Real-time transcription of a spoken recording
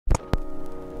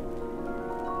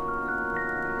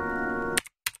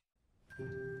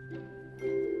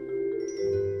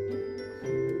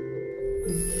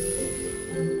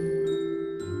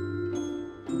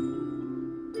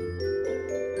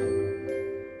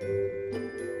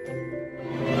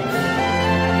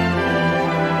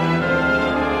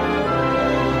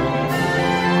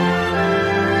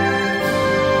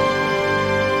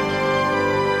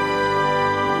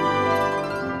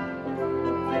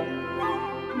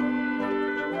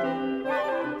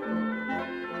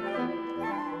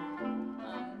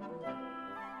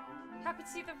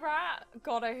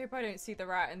God, I hope I don't see the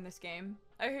rat in this game.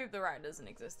 I hope the rat doesn't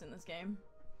exist in this game.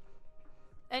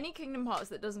 Any Kingdom Hearts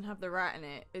that doesn't have the rat in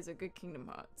it is a good Kingdom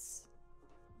Hearts.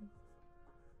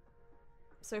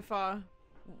 So far,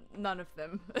 none of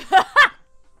them.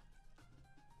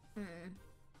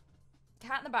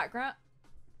 Cat in the background.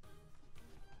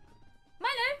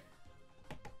 Milo!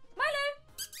 Milo!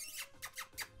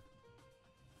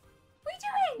 What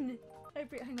are you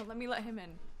doing? Hang on, let me let him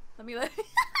in. Let me let Look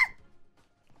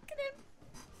at him.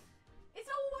 It's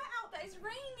all wet out there, it's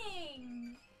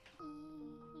raining.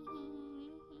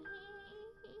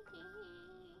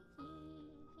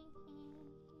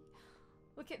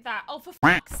 Look at that. Oh, for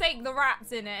fuck's sake, the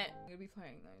rat's in it. I'm gonna be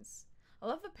playing those. I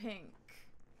love the pink.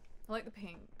 I like the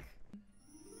pink.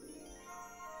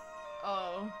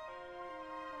 Oh.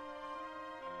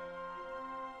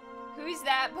 Who's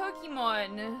that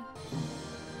Pokemon?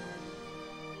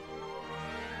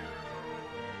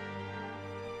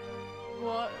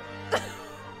 What?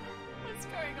 What's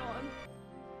going on?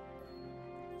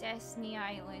 Destiny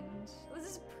Island. This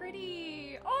is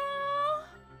pretty. Oh!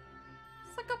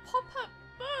 It's like a pop-up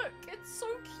book. It's so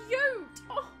cute.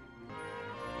 Oh.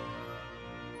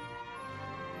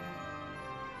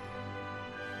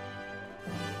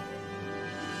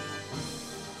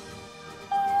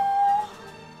 Oh!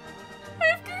 I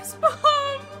have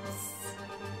goosebumps.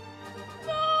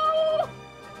 No.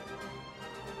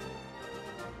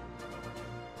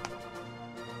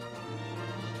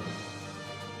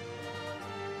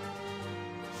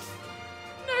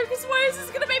 No, because why is this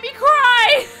gonna make me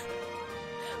cry?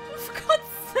 For God's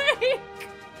sake!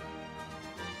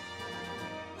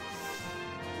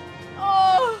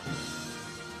 Oh!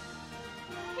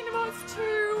 Kingdom Hearts 2!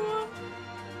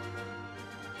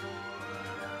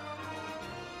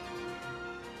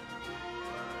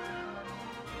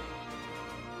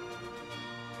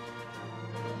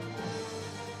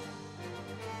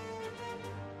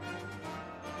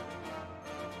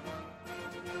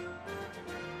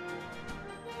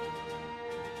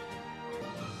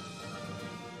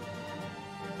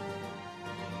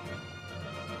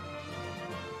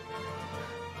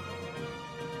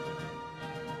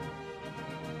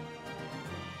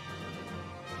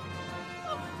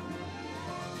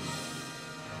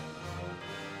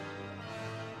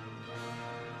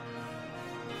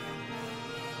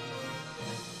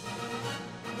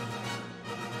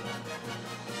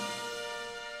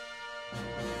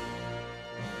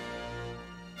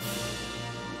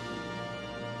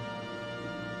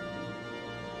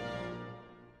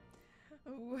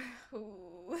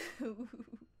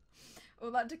 Oh,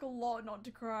 that took a lot not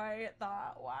to cry at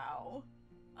that. Wow.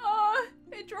 Ah,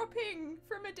 they're dropping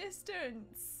from a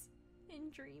distance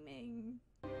in dreaming.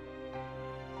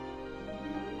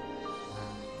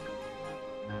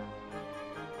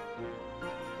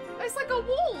 It's like a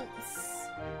waltz.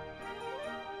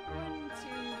 1,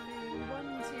 2, 3,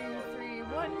 1, 2, 3,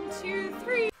 1, 2,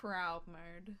 3. Proud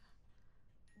mode.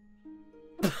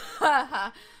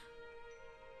 Haha.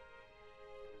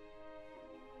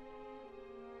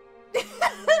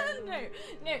 No,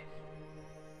 no.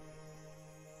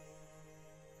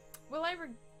 Will I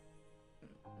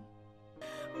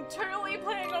I'm totally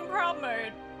playing on proud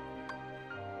mode.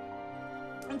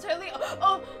 I'm totally.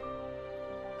 Oh!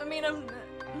 I mean, I'm.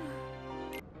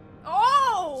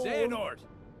 Oh! Xehanort!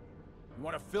 You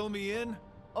want to fill me in?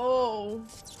 Oh.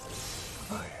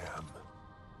 I am.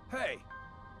 Hey!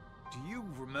 Do you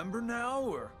remember now,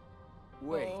 or.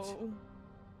 Wait. Oh.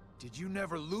 Did you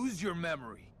never lose your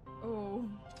memory? Oh.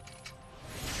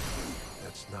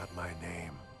 That's not my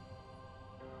name.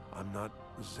 I'm not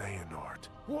Xehanort.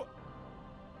 What?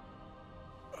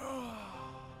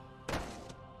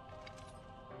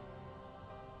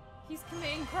 He's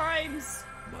committing crimes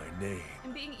My name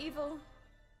and being evil.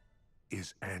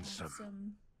 is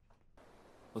Ansem.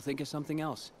 We'll think of something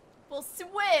else. We'll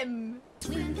swim!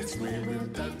 Swim this way, we'll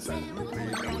dance and we'll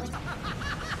play.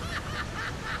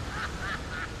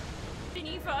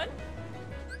 Finny fun?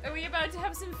 Are we about to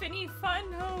have some Finny fun?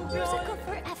 Oh Musical god.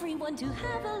 for everyone to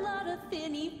have a lot of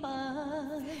Finny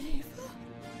fun.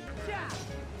 Yeah.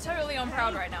 Totally on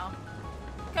proud right now.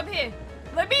 Come here.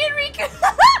 Let me and Riku.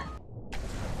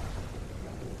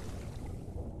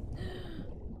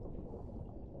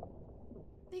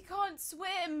 They can't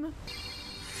swim.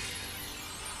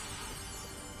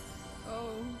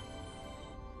 Oh.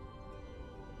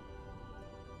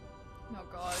 Oh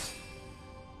god.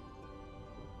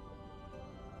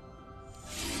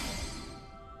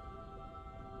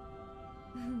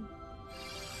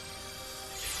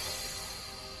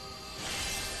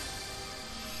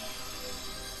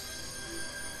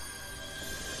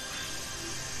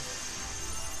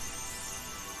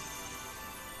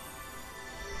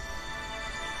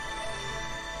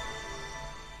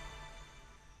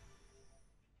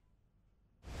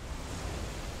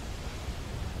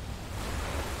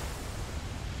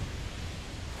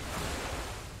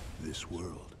 this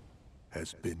world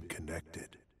has been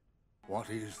connected. What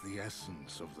is the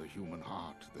essence of the human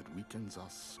heart that weakens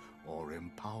us or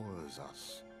empowers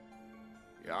us?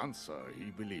 The answer,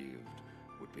 he believed,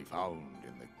 would be found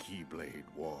in the Keyblade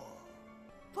War.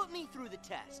 Put me through the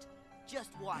test. Just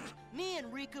watch. Me and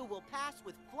Riku will pass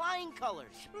with flying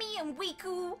colors. Me and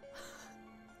Wiku.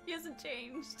 He hasn't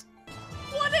changed.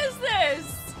 What is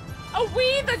this? Are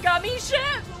we the gummy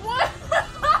ship? What?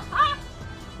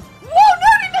 Whoa, no,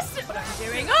 he missed it. What am I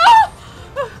doing? Oh!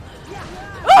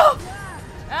 Oh!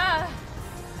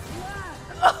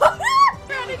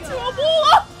 Ran into a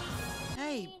wall.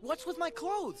 Hey, what's with my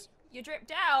clothes? You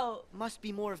dripped out. Must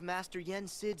be more of Master Yen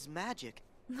Sid's magic.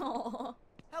 No.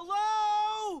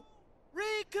 Hello?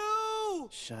 Riku!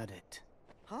 Shut it.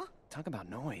 Huh? Talk about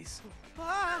noise.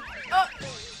 Ah! Oh.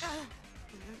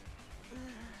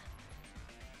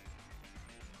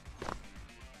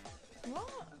 What?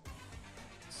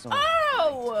 So,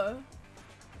 Oh!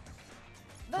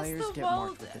 That's players the get world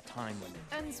marked with a time limit.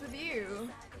 ends with you.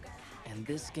 And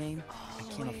this game, I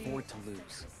can't afford to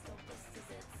lose.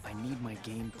 I need my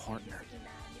game partner.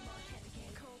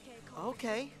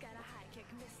 Okay.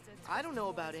 I don't know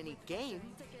about any game,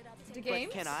 The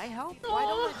games? but can I help? Why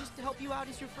don't I just help you out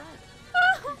as your friend?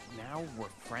 Now we're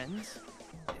friends?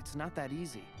 It's not that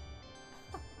easy.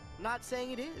 Not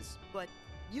saying it is, but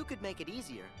you could make it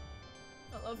easier.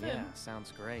 I love Yeah, him.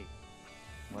 sounds great.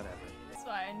 Whatever. It's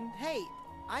fine. Hey,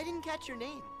 I didn't catch your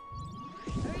name.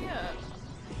 Oh yeah.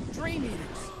 Dream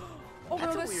Eaters! Oh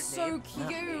That's no, a that's weird so name. Not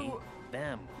me. cute.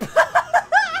 Them.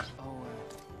 Oh,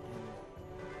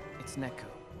 it's Neku.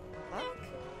 Huh?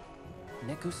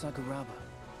 Neku Sakuraba.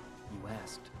 You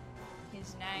asked.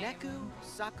 His name. Neku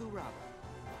Sakuraba.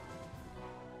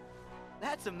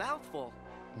 That's a mouthful.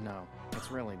 No,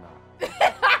 it's really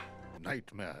not.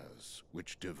 Nightmares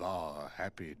which devour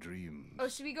happy dreams. Oh,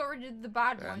 so we got rid of the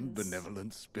bad And ones.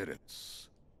 benevolent spirits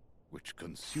which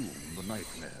consume the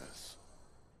nightmares.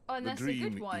 Oh, and The that's a good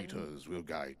dream one. eaters will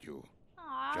guide you,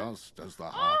 Aw. just as the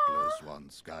heartless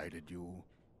once guided you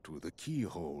to the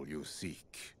keyhole you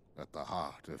seek at the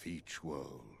heart of each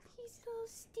world. He's a little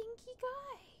stinky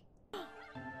guy.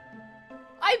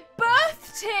 I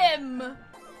birthed him!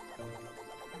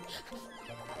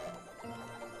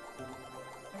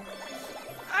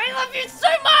 I love you so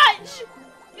much!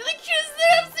 You're the cutest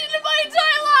thing I've seen in my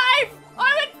entire life! I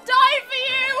would die for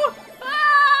you!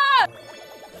 Ah!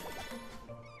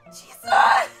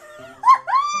 Jesus!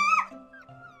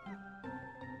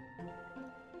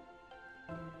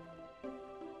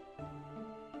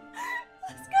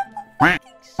 Let's get the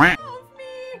fucking shit off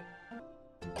me!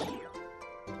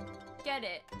 Get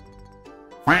it.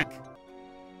 Fuck.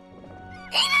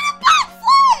 He did a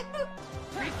backflip!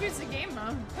 Riku's a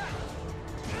gamer.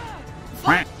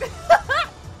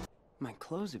 My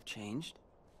clothes have changed.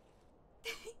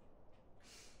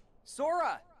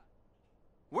 Sora!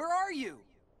 Where are you?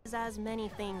 Is as many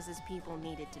things as people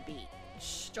needed to be.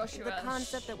 Shh, Joshua. The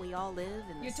concept that we all live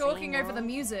in You're the talking same over the world,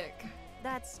 music.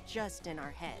 that's just in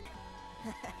our head.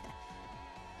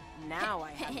 Now I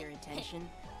have your attention.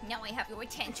 Now I have your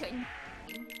attention.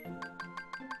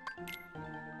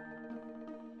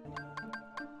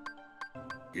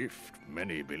 Gift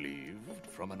many believed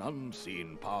from an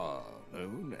unseen power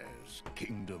known as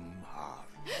Kingdom Hearts.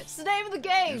 It's the name of the You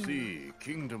game! see,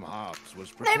 Kingdom Hearts was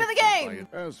Name of the protected game! by it.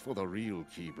 As for the real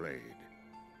Keyblade,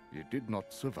 it did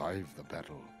not survive the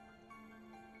battle.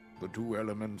 The two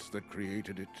elements that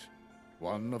created it,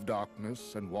 one of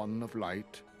darkness and one of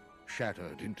light,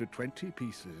 shattered into 20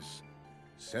 pieces.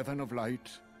 7 of light,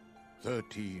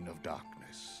 13 of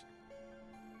darkness.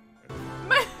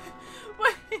 Wait.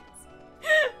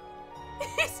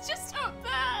 He's just up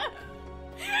there!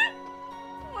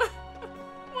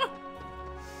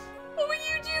 What were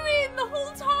you doing the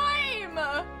whole time?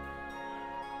 What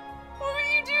were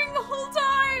you doing the whole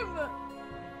time?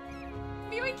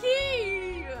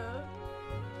 Miyuki! Oh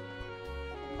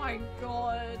my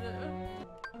god.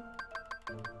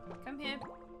 Come here.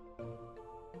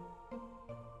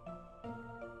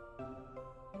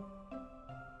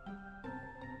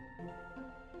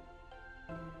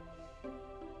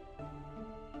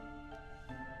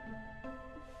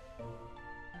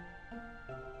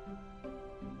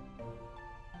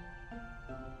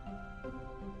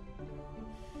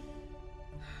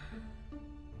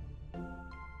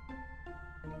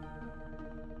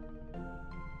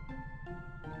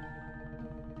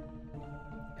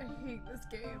 I hate this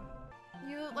game.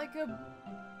 You look like a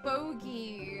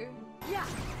bogey. Yeah.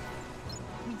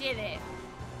 We did it.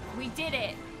 We did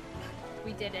it.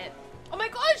 We did it. Oh my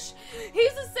gosh!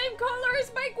 He's the same color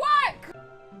as my quack!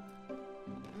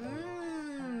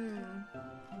 Mmm.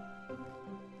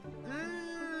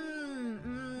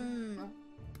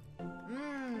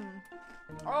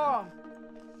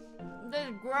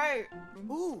 right.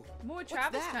 Ooh, More what's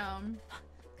Travis that? Town.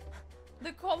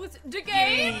 The callers. The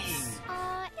games.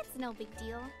 It's no big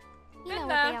deal. You Been know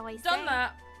there, what they always done say.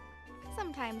 that.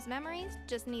 Sometimes memories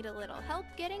just need a little help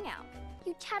getting out.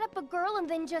 You chat up a girl and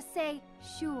then just say,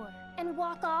 sure, and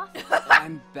walk off?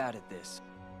 I'm bad at this.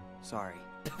 Sorry.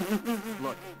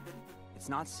 Look, it's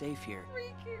not safe here.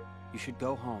 You should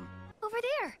go home. Over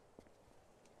there.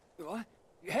 What?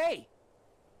 Hey!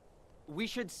 We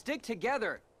should stick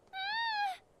together.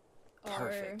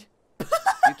 Perfect.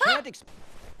 You can't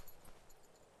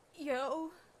Yo.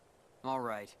 All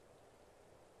right.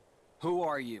 Who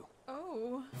are you?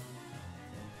 Oh.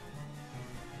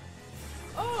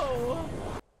 Oh.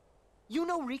 You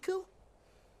know Riku?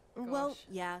 Well, Gosh.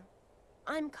 yeah.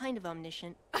 I'm kind of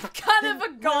omniscient. I'm kind of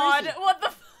a god. What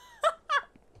the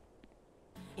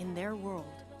In their world,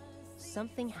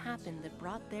 something happened that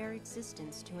brought their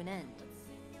existence to an end.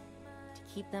 To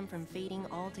keep them from fading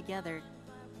altogether,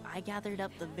 I gathered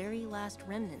up the very last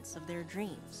remnants of their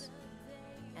dreams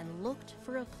and looked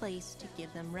for a place to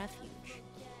give them refuge.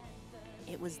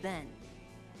 It was then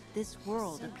this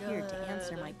world So appeared to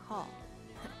answer good. my call.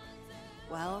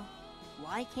 Well,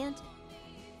 why can't it?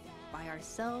 By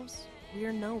ourselves,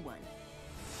 we're no one.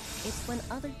 It's when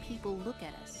other people look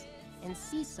at us and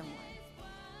see someone.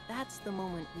 That's the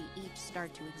moment we each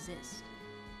start to exist.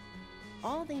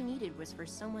 All they needed was for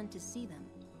someone to see them,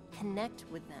 connect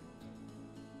with them.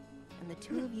 And the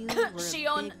two of you were a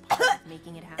Shion. big part of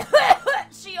making it happen.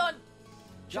 Shion.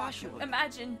 Joshua.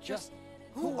 Imagine. Just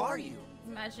who are you?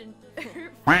 Imagine.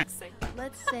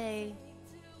 Let's say,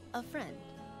 a friend.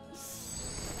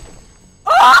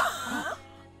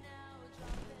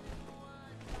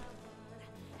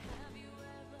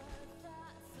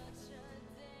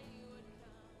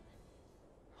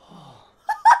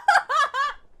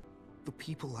 The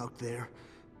people out there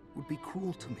would be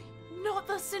cruel to me. Not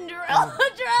the Cinderella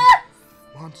dress.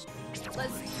 Monsters.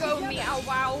 Let's go, meow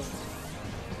wow.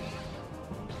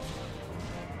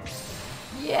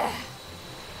 Yeah.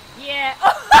 Yeah.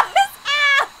 Oh, his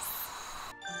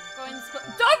ass! Go and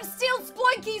don't steal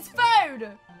Sploiky's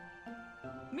food!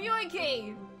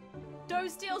 Mioiki! Don't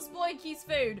steal Sploiky's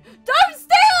food! Don't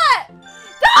steal it!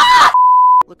 Ah!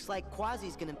 Looks like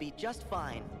Quasi's gonna be just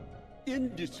fine.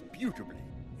 Indisputably.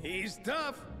 He's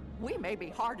tough. We may be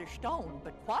hard as stone,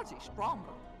 but Quasi's stronger.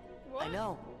 I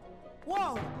know.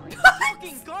 Whoa!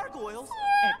 Talking gargoyles!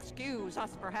 Excuse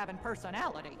us for having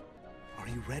personality. Are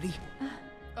you ready?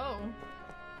 Oh.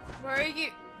 Where are you?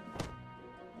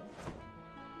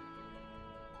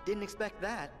 Didn't expect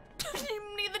that.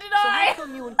 Neither did So how I!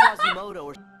 come you and Quasimodo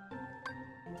are...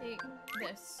 Take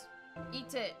this.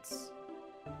 Eat it.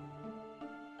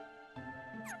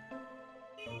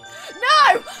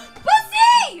 No!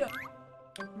 Pussy!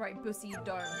 Right, pussy, you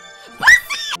don't.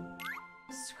 Pussy!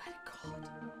 Swear to God.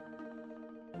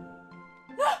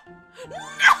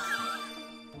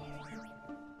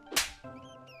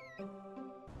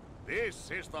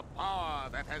 This is the power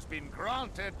that has been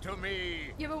granted to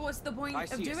me. Yeah, but what's the point I of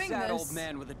see a doing sad this? old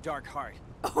man with a dark heart.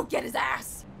 Oh, get his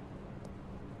ass!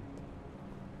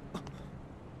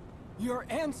 You're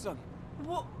Ansem.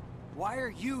 What? Why are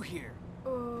you here?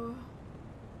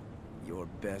 Your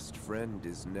best friend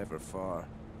is never far.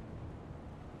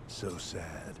 So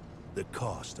sad. The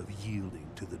cost of yielding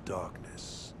to the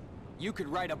darkness. You could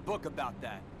write a book about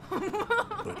that.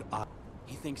 But I...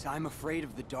 He thinks I'm afraid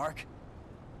of the dark?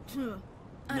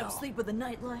 I don't sleep with a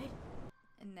nightlight.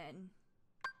 And then...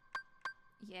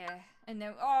 Yeah, and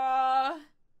then... Aww!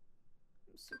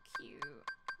 So cute.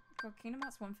 God, Kingdom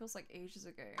Hearts 1 feels like ages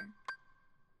ago.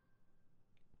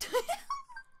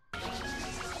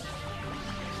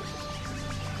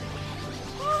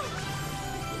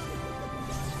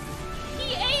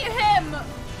 He ate him!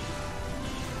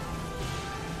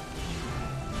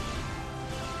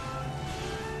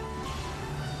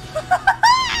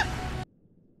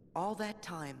 All that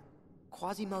time,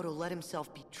 Quasimodo let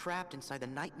himself be trapped inside the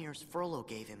nightmares Frollo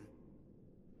gave him.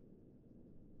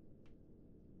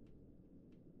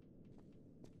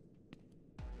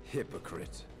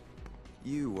 Hypocrite.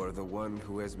 You are the one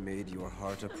who has made your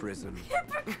heart a prison.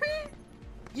 Hypocrite!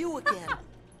 You again!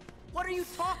 What are you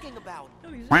talking about?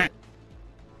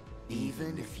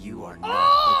 Even if you are not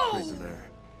Oh! a prisoner.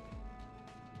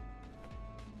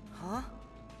 Huh?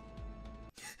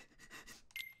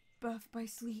 Birth by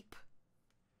sleep.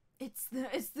 It's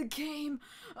the game.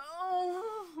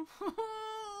 Oh.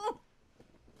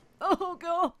 Oh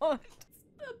God. It's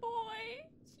the boy.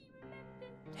 She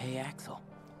remembered. Hey, Axel.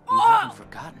 You Oh! haven't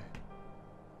forgotten.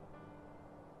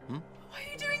 Why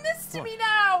are you doing this to me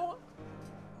now?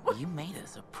 You made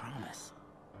us a promise.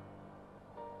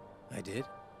 I did?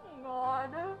 Oh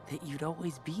God. That you'd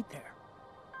always be there.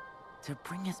 To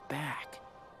bring us back.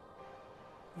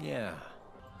 Yeah,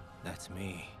 that's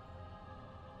me.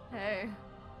 Hey.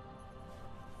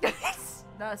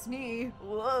 That's me.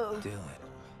 Whoa. Dylan.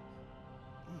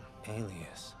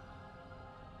 Alias.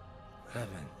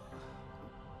 Evan.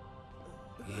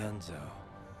 Yenzo.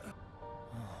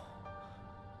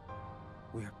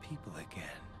 We're people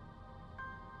again.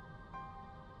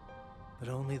 But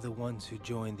only the ones who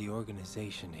joined the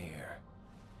organization here.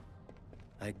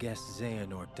 I guess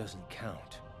Xehanort doesn't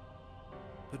count.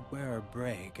 But where are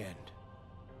Braig and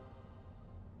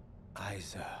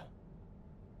Isa?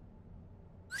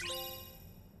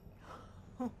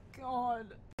 Oh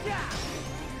God. Yeah.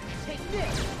 Take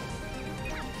this.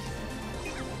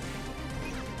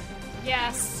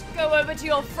 Yes, go over to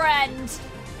your friend.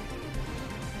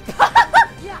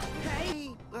 Yeah.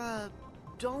 Hey,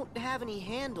 don't have any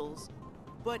handles,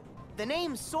 but the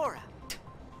name's Sora.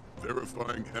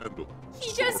 Verifying handle.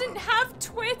 He doesn't have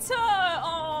Twitter.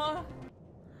 Oh.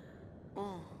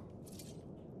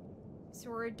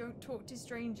 Sora, don't talk to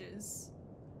strangers.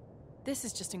 This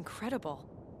is just incredible.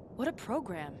 What a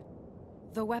program.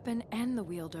 The weapon and the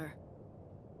wielder.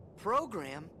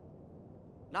 Program?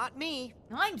 Not me.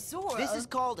 I'm Sora. This is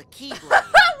called a Keyblade,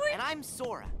 and I'm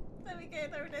Sora. There we go,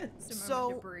 there it is.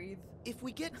 So, if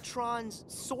we get Tron's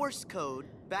source code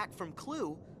back from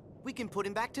Clue, we can put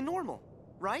him back to normal,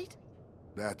 right?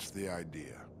 That's the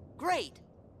idea. Great.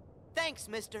 Thanks,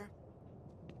 mister.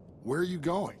 Where are you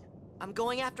going? I'm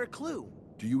going after Clue.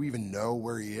 Do you even know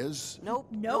where he is? Nope,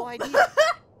 no idea.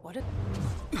 What a...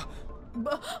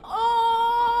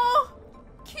 Oh!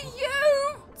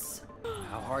 Cute!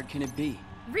 How hard can it be?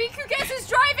 Riku gets his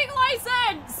driving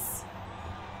license!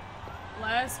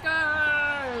 Let's go!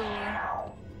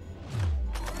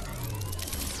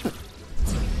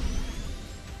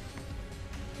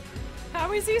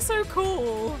 How is he so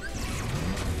cool?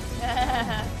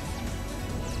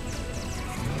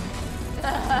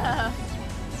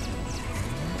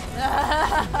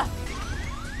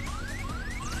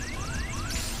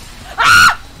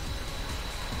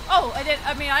 Oh, I did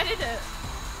it.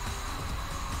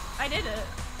 I did it.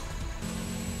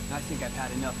 I think I've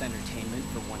had enough entertainment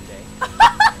for one day.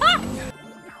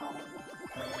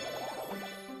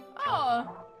 Oh.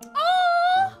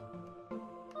 Oh.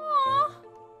 Oh.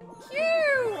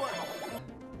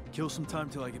 Cute. Kill some time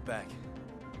till I get back.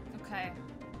 Okay.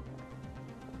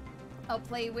 I'll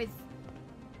play with...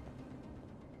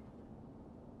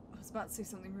 I was about to say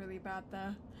something really bad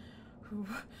there.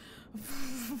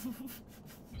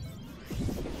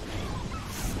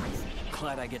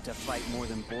 Glad I get to fight more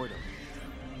than boredom.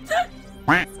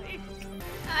 I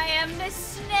am the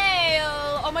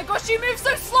snail. Oh my gosh, you move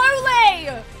so slowly.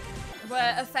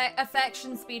 We're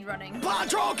affection speed running.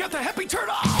 Padro, get the happy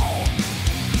turtle!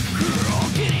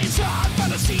 Get inside,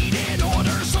 find a seat in order,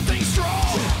 something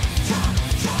strong!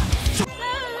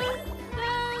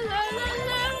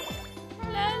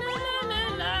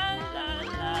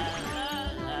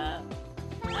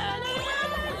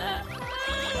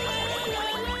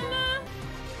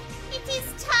 It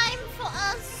is time for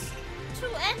us to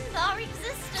end our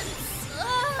existence.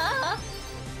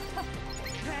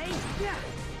 Hey, yeah.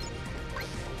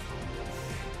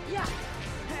 Yeah.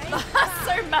 That's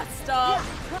so messed up.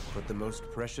 But the most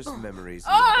precious memories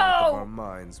in Oh! the back of our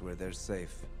minds where they're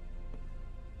safe.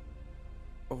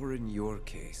 Or in your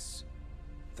case,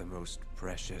 the most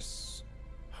precious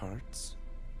hearts?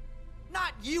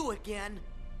 Not you again.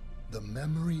 The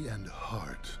memory and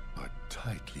heart are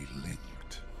tightly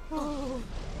linked. Oh,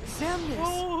 Xemnas.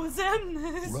 Oh,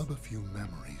 Xemnas. Rub a few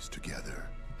memories together,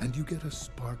 and you get a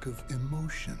spark of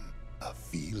emotion, a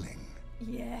feeling.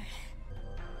 Yeah.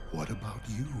 What about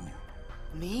you?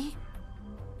 Me?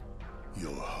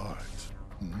 Your heart,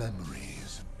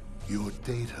 memories, your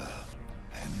data,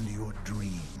 and your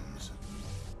dreams.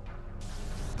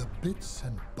 The bits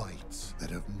and bytes that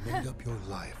have made up your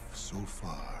life so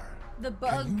far. The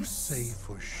bugs. Can you say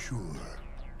for sure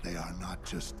they are not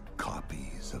just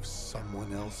copies of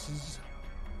someone else's?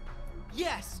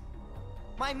 Yes.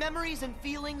 My memories and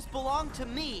feelings belong to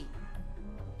me.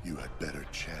 You had better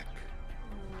check.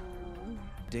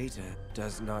 Data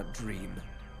does not dream.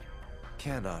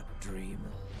 Cannot dream.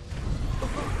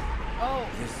 Oh.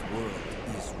 This world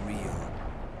is real.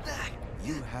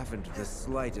 You haven't the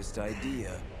slightest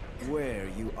idea where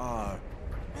you are.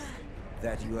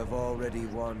 That you have already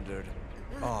wandered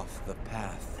off the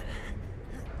path.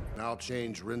 I'll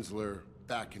change Rinsler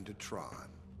back into Tron.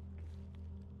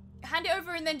 Hand it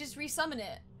over and then just resummon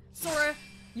it. Sora,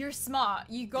 you're smart.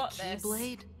 You got this.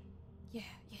 Keyblade? Yeah.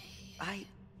 I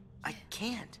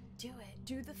can't. Do it.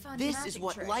 Do the fun This magic is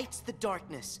what trick. lights the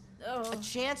darkness. A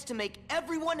chance to make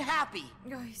everyone happy.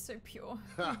 Oh, he's so pure.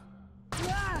 Take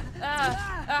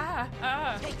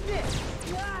this.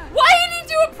 Why did he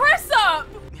do a press up?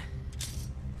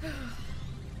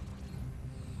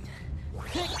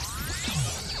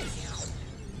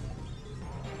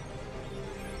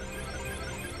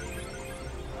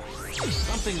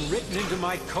 Something written into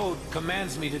my code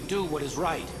commands me to do what is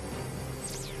right.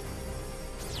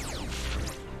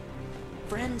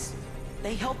 Friends,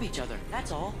 they help each other,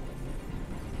 that's all.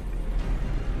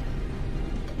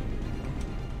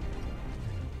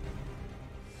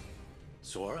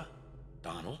 Sora,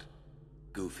 Donald,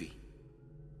 Goofy,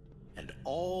 and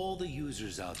all the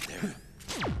users out there.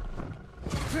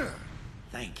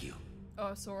 Thank you.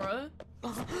 Oh, Sora.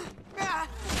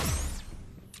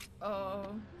 Oh.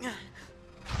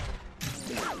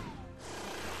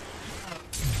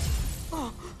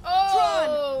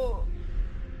 Oh!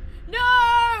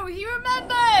 No! He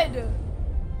remembered!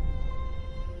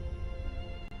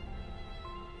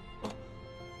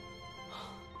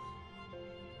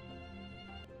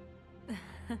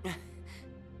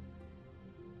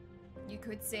 You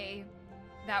could say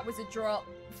that was a drop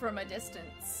from a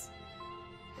distance.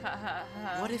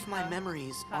 What if my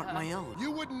memories aren't my own?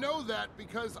 You wouldn't know that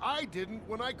because I didn't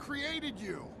when I created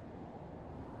you.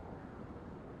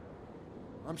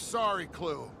 I'm sorry,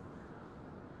 Clue.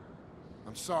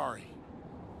 I'm sorry.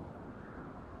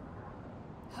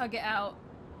 Hug it out.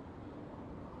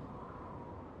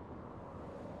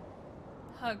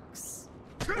 Hugs.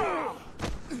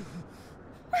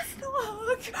 Where's the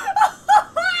hug?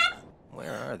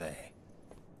 Where are they?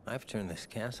 I've turned this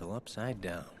castle upside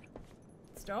down.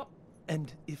 Stop.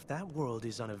 And if that world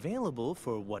is unavailable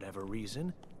for whatever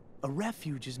reason, a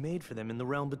refuge is made for them in the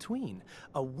realm between.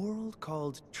 A world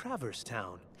called Traverse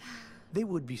Town. They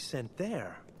would be sent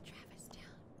there. Traverse Town.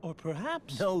 Or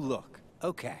perhaps... No, look.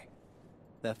 Okay.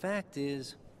 The fact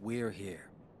is, we're here.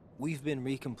 We've been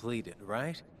recompleted,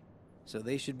 right? So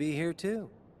they should be here too.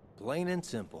 Plain and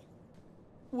simple.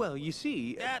 Well, you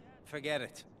see... Forget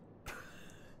it.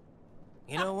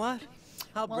 You know what?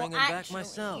 I'll bring them back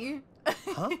myself.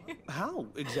 Huh? How,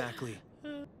 exactly?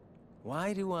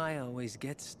 Why do I always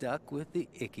get stuck with the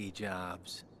icky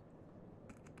jobs?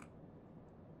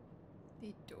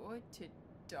 The door to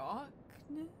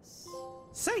darkness?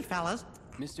 Say, fellas!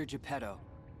 Mr. Geppetto,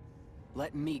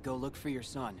 let me go look for your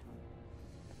son.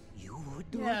 You would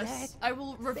do Yes, I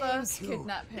will reverse Thank you.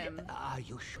 kidnap him. Are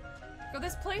you sure? God,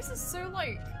 this place is so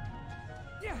like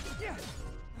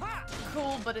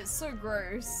cool, but it's so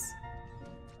gross.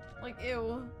 Like,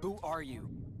 ew. Who are you?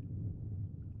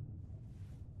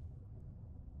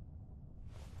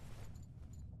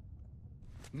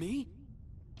 Me?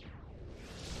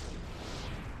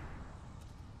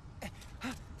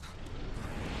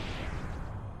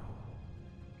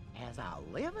 As I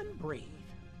live and breathe.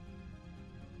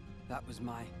 That was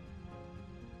my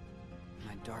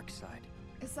dark side.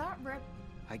 Is that Rip?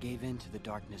 I gave in to the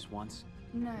darkness once,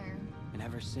 No. and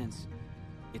ever since,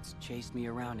 it's chased me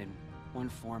around in one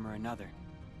form or another.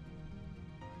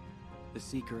 The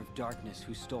Seeker of Darkness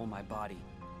who stole my body.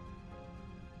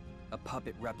 A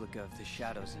puppet replica of the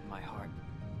shadows in my heart.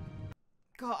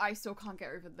 God, I still can't get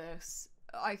over this.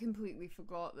 I completely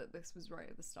forgot that this was right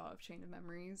at the start of Chain of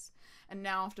Memories. And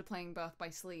now after playing Birth by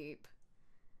Sleep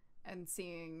and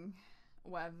seeing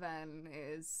where Ven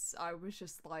is, I was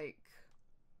just like...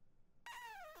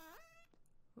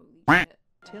 Holy shit.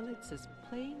 Till it's as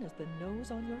plain as the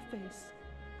nose on your face.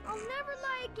 I'll never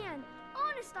lie again.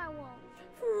 Honest, I won't.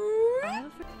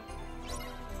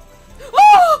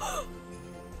 Oh!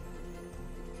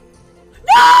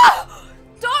 No!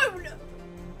 Don't!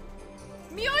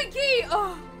 Myoiki!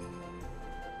 Oh.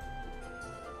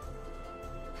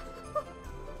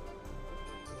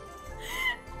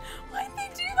 Why'd they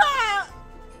do that?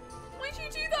 Why'd you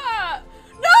do that?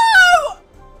 No!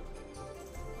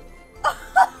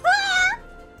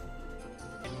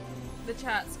 The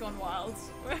chat's gone wild.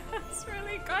 That's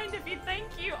really kind of you, thank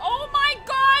you. Oh my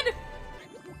god!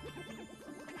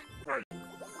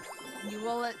 You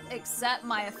will accept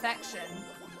my affection.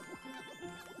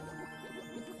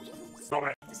 Stop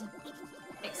it.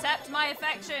 Accept my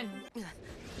affection.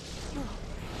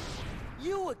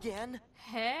 You again?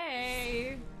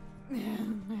 Hey.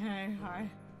 Hey, hi.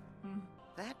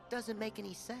 That doesn't make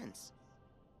any sense.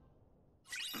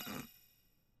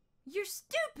 You're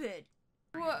stupid.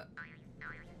 What?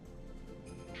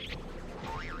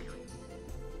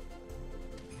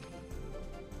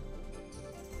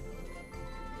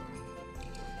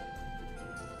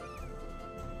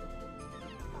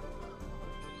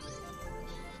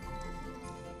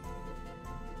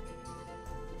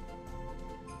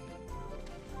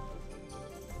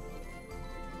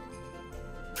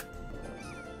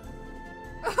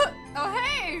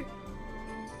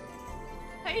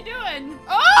 you doing?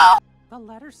 Oh! The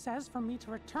letter says for me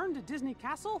to return to Disney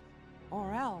Castle,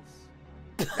 or else.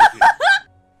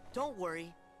 Don't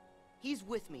worry. He's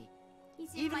with me.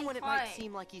 He's in even my when it heart. might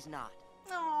seem like he's not.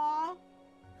 Aww.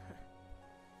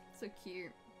 So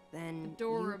cute. Then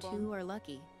Adorable. you two are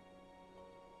lucky.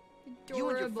 You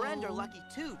and your friend are lucky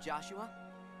too, Joshua.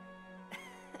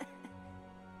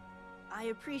 I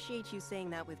appreciate you saying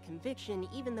that with conviction,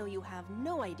 even though you have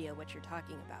no idea what you're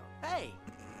talking about. Hey!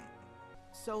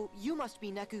 So, you must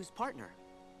be Neku's partner.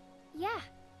 Yeah,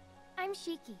 I'm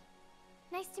Shiki.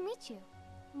 Nice to meet you.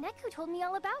 Neku told me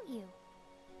all about you.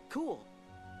 Cool.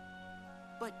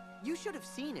 But you should have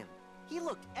seen him. He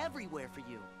looked everywhere for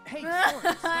you. Hey,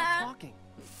 Sora, stop talking.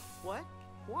 What?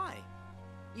 Why?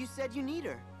 You said you need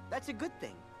her. That's a good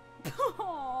thing.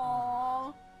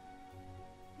 Aww.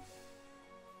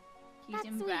 He's That's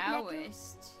sweet, Neku.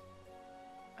 embarrassed.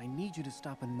 I need you to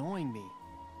stop annoying me.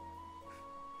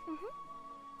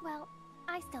 Well,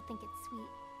 I still think it's sweet.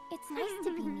 It's nice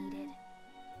to be needed.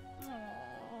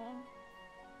 Aww.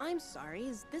 I'm sorry,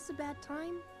 is this a bad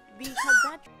time? Because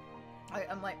that...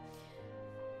 I'm like...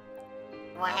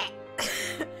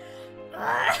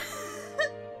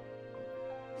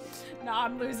 Nah,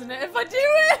 I'm losing it if I do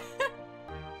it!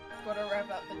 Gotta rev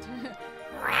up the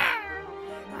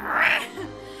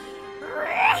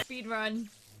speed run.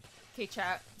 Okay,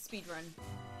 chat. Speed run.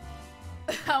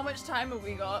 How much time have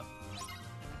we got?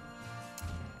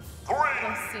 3,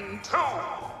 Let's see. 2,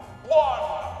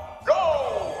 1,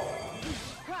 go!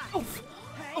 Oof.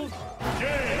 Oof.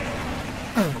 Game!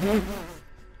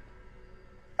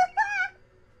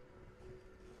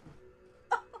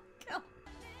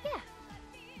 Yeah,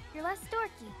 you're less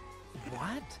dorky.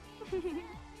 What?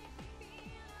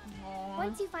 Aww.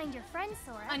 Once you find your friend,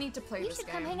 Sora, I need to play you this should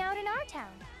game. come hang out in our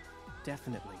town.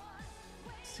 Definitely.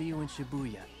 See you in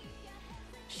Shibuya.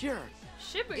 Sure.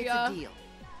 Shibuya. It's a deal.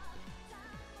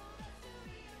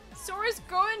 Sora's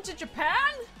going to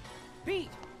Japan? Beat!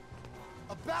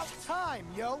 About time,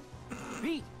 yo!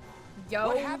 Beat! Yo.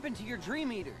 What happened to your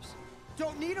Dream Eaters?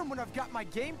 Don't need them when I've got my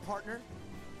game partner.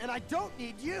 And I don't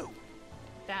need you!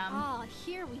 Damn. Oh,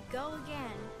 here we go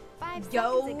again. 5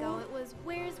 Yo. seconds ago it was,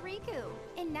 where's Riku?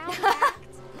 And now we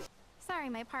act. Sorry,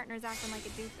 my partner's acting like a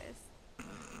doofus.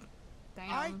 Damn.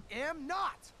 I am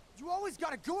not! You always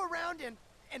gotta go around and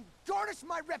garnish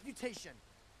my reputation!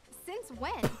 Since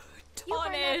when? You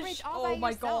burn that Tarnish. bridge all Oh by my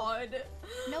yourself. god.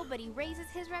 Nobody raises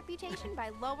his reputation by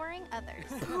lowering others.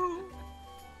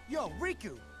 Yo,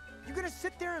 Riku! You gonna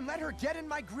sit there and let her get in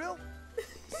my grill?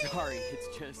 Sorry, it's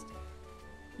just...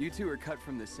 You two are cut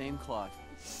from the same cloth.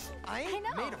 I ain't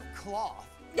know. made of cloth.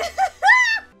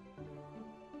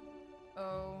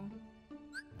 Oh.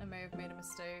 I may have made a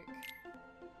mistake.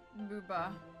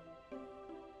 Booba.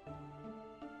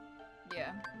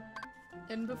 Yeah.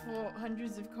 In before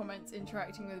hundreds of comments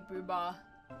interacting with Booba.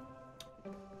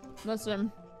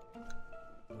 Listen.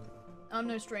 I'm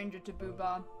no stranger to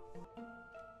Booba.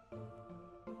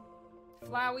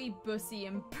 Flowey, Bussy,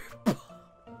 and Booba.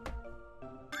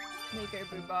 There you go,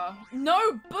 Booba.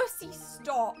 No, Bussy,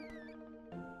 stop!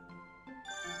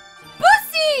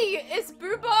 Bussy! It's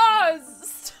Booba's!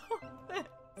 Stop it.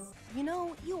 You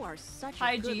know, you are such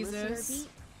Hi, a good Jesus. listener,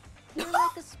 Beat. You're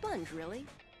like a sponge, really.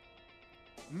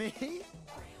 Me?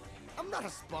 I'm not a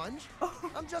sponge.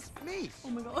 I'm just me. Oh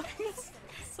my god.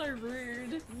 So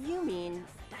rude. You mean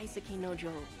Daisuke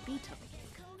Nojo Bito.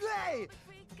 Hey!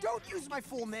 Don't use my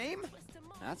full name!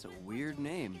 That's a weird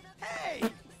name. Hey!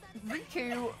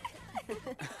 Riku.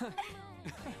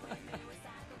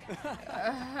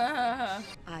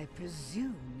 I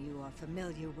presume you are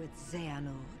familiar with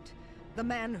Xehanort, the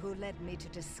man who led me to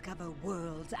discover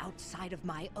worlds outside of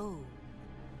my own.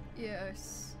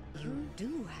 Yes. You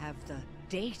do have the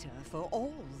data for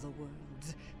all the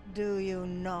worlds, do you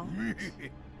not?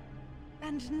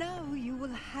 And now you will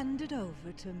hand it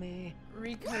over to me.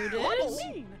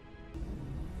 Recoded?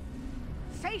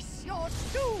 Face your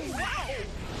doom!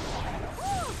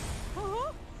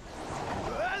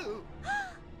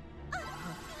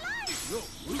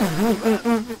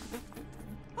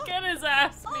 Get his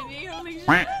ass, Minnie. Holy shit.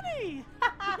 Minnie!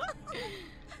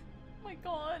 My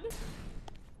god.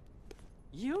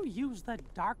 You used the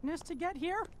darkness to get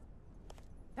here?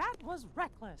 That was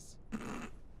reckless.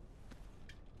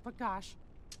 But gosh,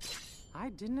 I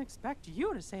didn't expect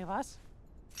you to save us.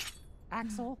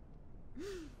 Axel.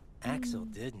 Axel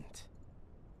didn't.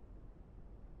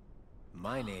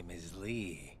 My name is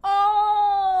Lee.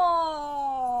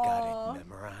 Oh! Got it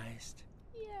memorized?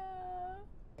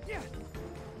 Yeah.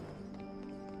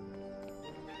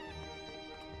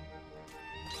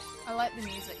 I like the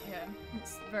music here.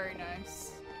 It's very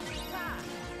nice.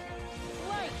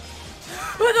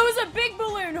 there was a big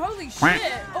balloon! Holy shit!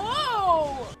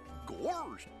 Oh!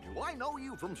 Gorsh, do I know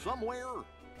you from somewhere?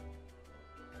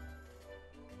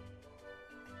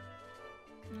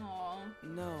 Aww.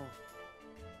 No.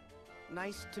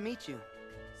 Nice to meet you.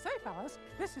 Say, fellas,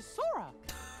 this is Sora.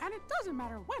 And it doesn't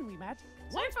matter when we met. Say,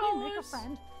 Once we make a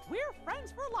friend, we're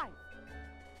friends for life.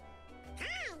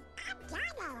 Hi, I'm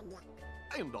Gideon.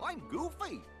 And I'm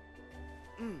Goofy.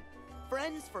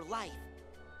 Friends for life.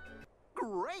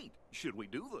 Great. Should we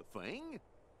do the thing?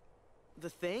 The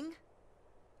thing?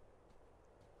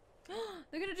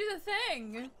 They're gonna do the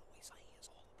thing!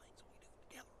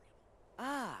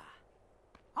 Ah.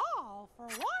 All for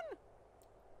one.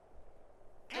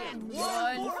 And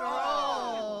one for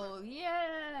all!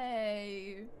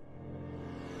 Yay!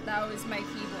 That was my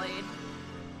Keyblade.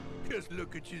 Just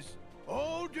look at you,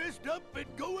 all dressed up and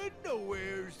going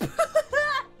nowheres.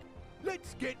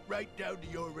 Let's get right down to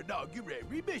your inaugural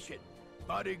mission.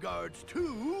 Bodyguards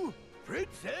to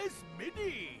Princess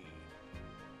Minnie.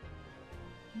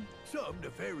 Some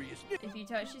nefarious... If you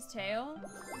touch his tail...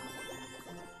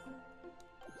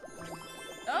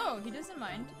 Oh, he doesn't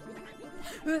mind.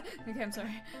 Okay, I'm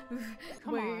sorry.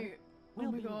 Come Wait. on. We'll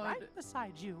Oh my be god. right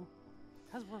beside you.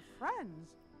 Because we're friends.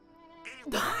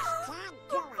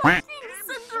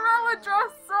 Cinderella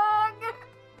dress song!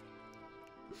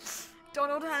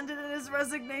 Donald handed in his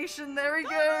resignation. There he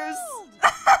goes.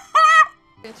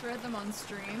 It's read them on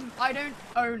stream. I don't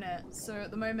own it, so at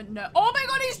the moment, no. Oh my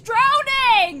god, he's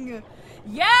drowning!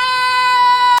 Yeah!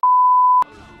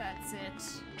 That's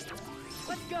it.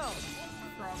 Let's go.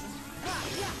 Frog.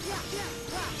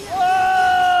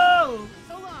 Whoa!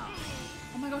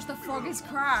 Oh my gosh, the frog is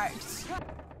cracked.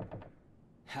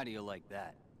 How do you like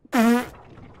that?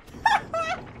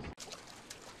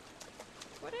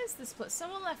 What is this place?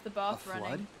 Someone left the bath A flood?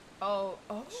 running. Oh.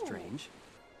 Strange.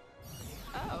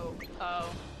 Oh.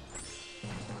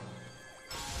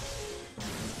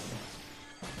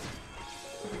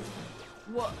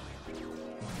 What?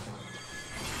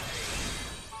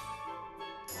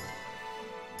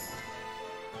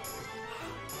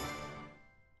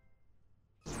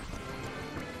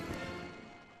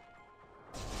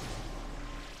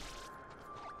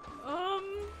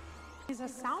 Is a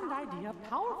sound idea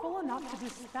powerful enough to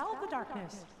dispel the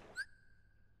darkness?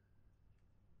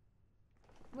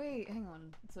 Wait, hang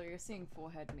on. So you're seeing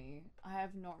Forehead Me. I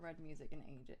have not read music in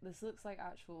ages. This looks like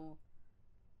actual...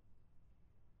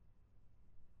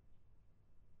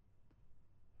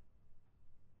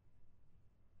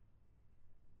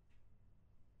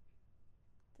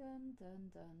 Dun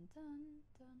dun dun dun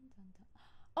dun dun dun.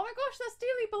 Oh my gosh, that's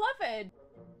Dearly Beloved!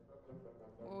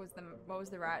 What was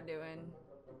the rat doing?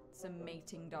 Some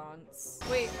mating dance.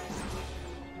 Wait.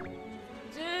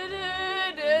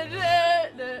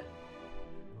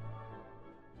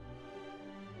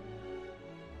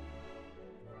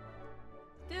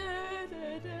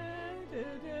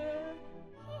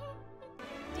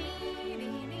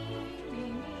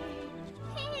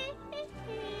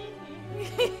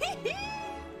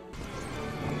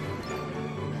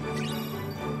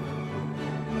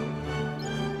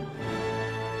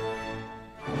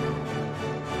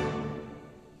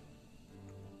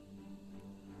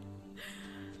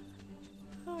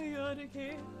 Oh my god,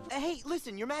 okay. Hey,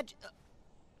 listen, you're mad.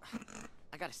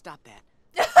 I gotta stop that.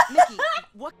 Mickey,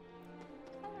 what?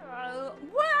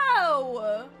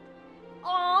 Wow!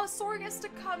 Aw, Sora gets to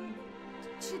come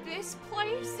to this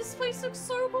place. This place looks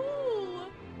so cool.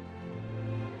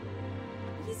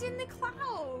 He's in the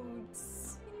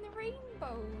clouds, in the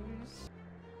rainbows.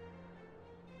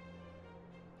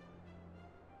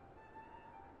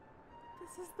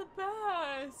 This is the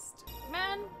best.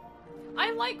 Man,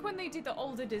 I like when they do the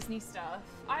older Disney stuff.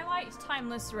 I liked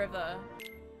Timeless River.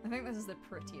 I think this is the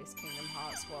prettiest Kingdom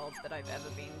Hearts world that I've ever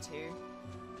been to.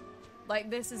 Like,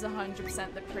 this is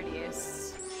 100% the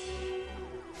prettiest.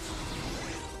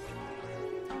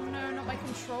 Oh no, not my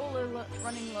controller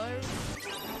running low.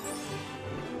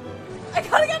 I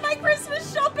gotta get my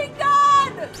Christmas shopping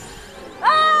done!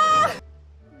 Ah!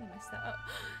 I messed that up.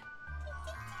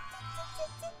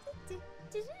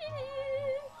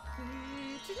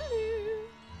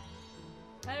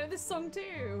 I know this song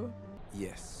too.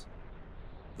 Yes.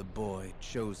 The boy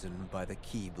chosen by the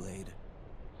Keyblade.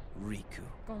 Riku.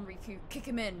 Go on, Riku. Kick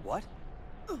him in. What?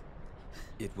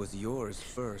 It was yours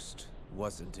first,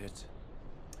 wasn't it?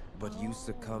 But you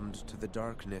succumbed to the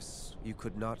darkness you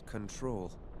could not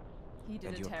control. He did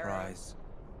and a your terror. prize,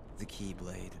 the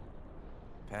Keyblade,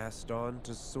 passed on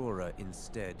to Sora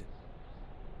instead.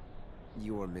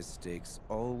 Your mistakes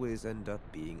always end up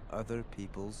being other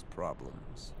people's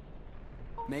problems.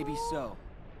 Maybe so.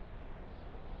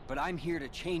 But I'm here to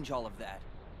change all of that.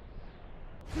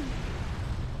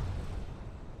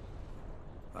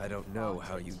 I don't know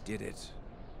how you did it,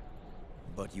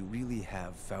 but you really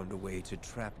have found a way to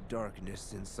trap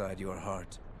darkness inside your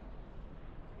heart.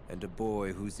 And a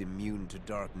boy who's immune to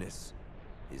darkness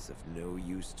is of no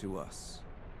use to us.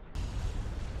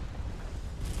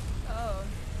 Oh.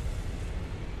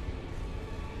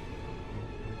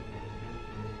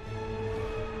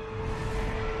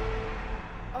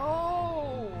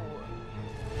 Oh.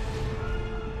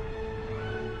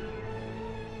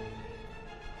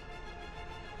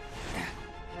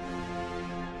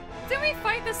 Did we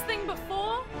fight this thing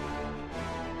before?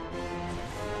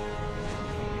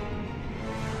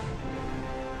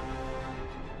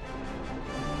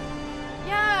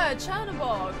 Yeah,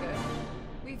 Chernobog.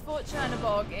 We fought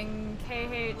Chernobog in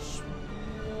KH1,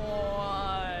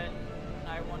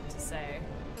 I want to say.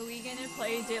 Are we gonna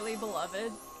play Dearly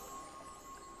Beloved?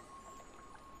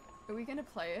 Are we gonna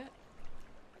play it?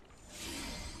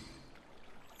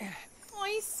 Oh,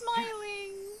 he's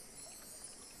smiling!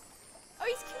 Oh,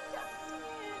 he's conducting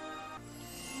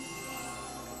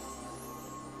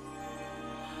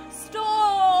it!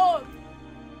 Stop!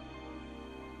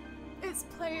 It's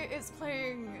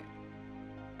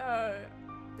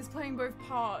playing both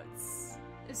parts.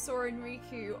 It's Sora and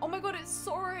Riku. Oh my god, it's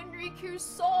Sora and Riku's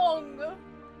song!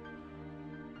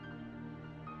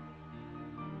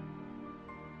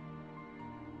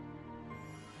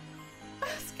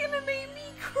 That's gonna make me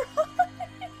cry!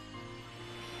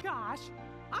 Gosh,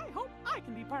 I hope I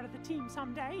can be part of the team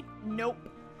someday. Nope.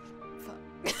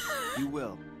 You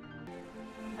will.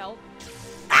 Help.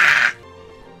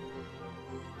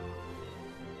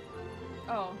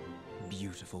 Oh.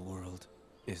 Beautiful world,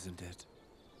 isn't it?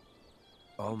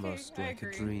 Almost I like a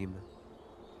agree. dream.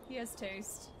 He has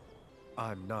taste.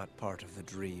 I'm not part of the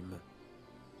dream.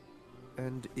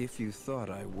 And if you thought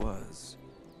I was,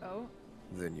 Oh.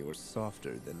 then you're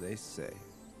softer than they say.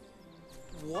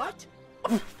 What?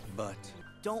 But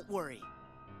Don't worry.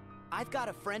 I've got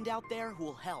a friend out there who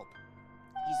will help.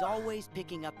 He's always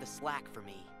picking up the slack for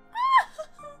me.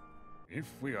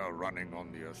 If we are running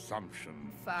on the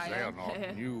assumption Fire.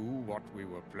 Xehanort knew what we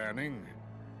were planning,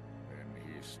 then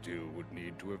he still would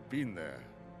need to have been there.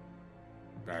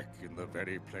 Back in the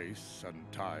very place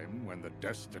and time when the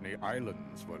Destiny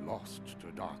Islands were lost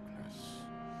to darkness.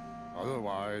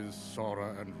 Otherwise,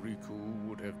 Sora and Riku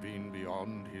would have been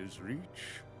beyond his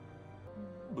reach.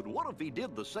 But what if he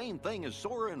did the same thing as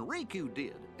Sora and Riku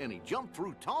did, and he jumped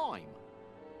through time?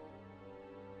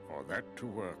 For that to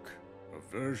work, a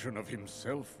version of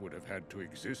himself would have had to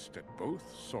exist at both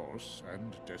source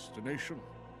and destination.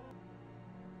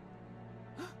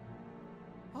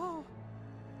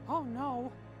 Oh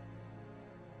no.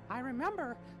 I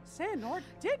remember Xehanort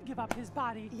did give up his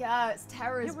body. Yeah, it's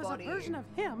Terra's body. It was body. a version of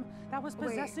him that was Wait.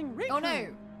 possessing Riku. Oh no.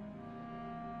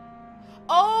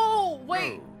 Oh,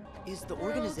 wait. No. Is the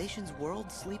organization's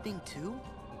world sleeping too?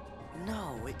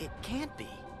 No, it can't be.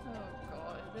 Oh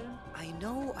god. I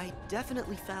know I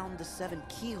definitely found the 7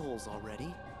 keyholes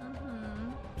already.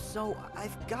 So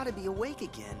I've got to be awake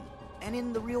again, and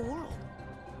in the real world.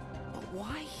 But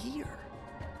why here?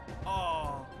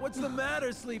 Oh, what's the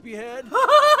matter, sleepyhead?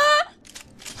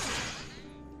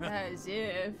 As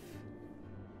if.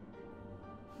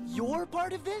 You're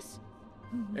part of this?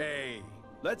 Hey,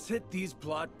 let's hit these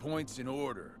plot points in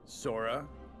order. Sora,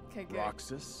 Okay, good.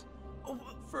 Roxas. Oh,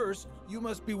 first, you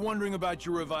must be wondering about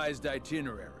your revised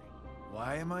itinerary.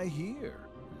 Why am I here,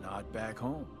 not back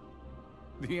home?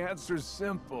 The answer's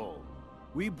simple.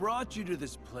 We brought you to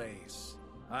this place.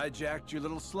 Hijacked your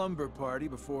little slumber party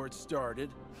before it started.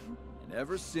 And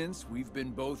ever since, we've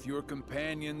been both your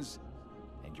companions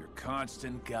and your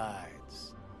constant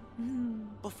guides.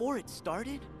 Before it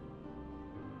started?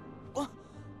 Oh,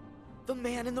 the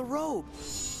man in the robe!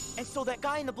 And so that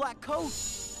guy in the black coat!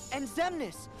 And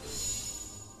Xemnas!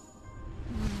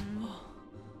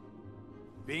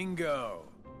 Bingo!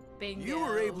 Bingo. You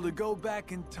were able to go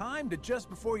back in time to just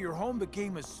before your home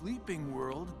became a sleeping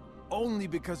world, only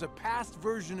because a past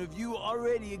version of you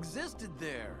already existed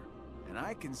there. And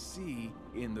I can see,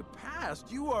 in the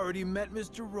past, you already met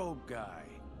Mr. Robe Guy.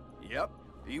 Yep,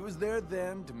 he was there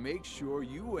then to make sure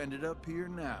you ended up here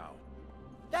now.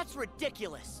 That's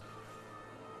ridiculous!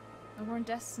 And we're on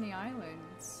Destiny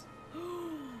Islands.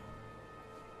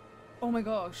 Oh my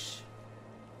gosh.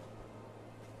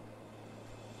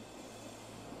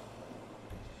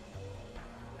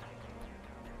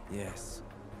 Yes.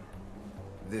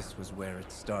 This was where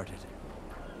it started.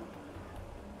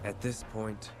 At this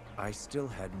point, I still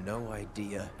had no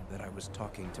idea that I was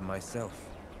talking to myself.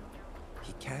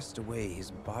 He cast away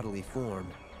his bodily form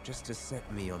just to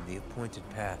set me on the appointed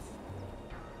path.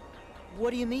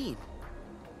 What do you mean?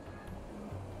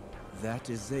 That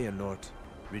is Xehanort,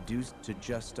 reduced to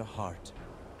just a heart.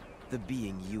 The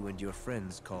being you and your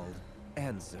friends called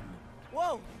Ansem.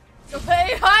 Whoa!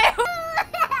 Hey, hi!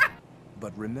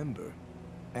 But remember,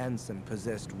 Ansem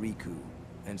possessed Riku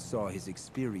and saw his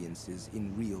experiences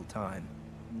in real time.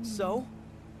 So?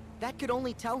 That could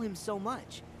only tell him so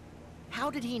much.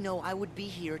 How did he know I would be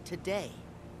here today?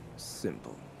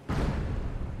 Simple.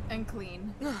 And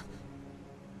clean.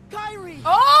 Kyrie!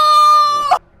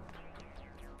 Oh!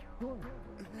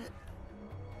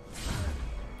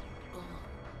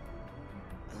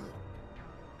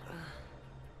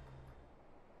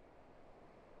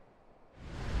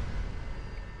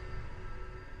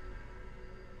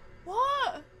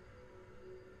 What?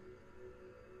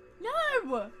 No!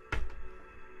 No,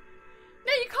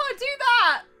 you can't do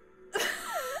that! I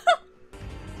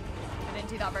didn't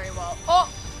do that very well. Oh!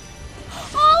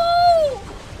 Oh!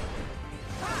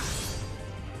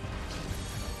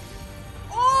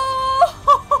 Oh!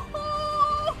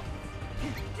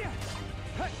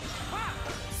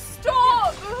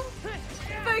 Stop!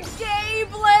 The gay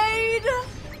blade!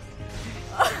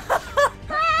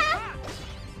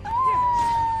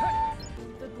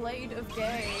 The blade of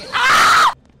gay.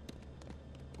 Ah!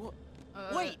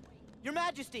 Wait! Your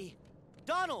Majesty!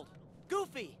 Donald!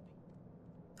 Goofy!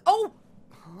 Oh!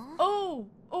 Huh? Oh!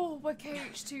 Oh, we're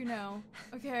KH2 now.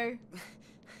 Okay.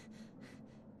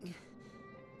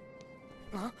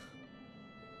 Huh?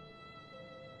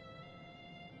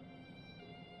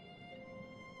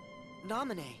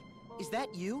 Namine, is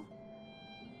that you?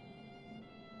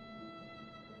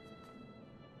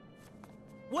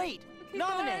 Wait! Okay,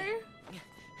 Namine!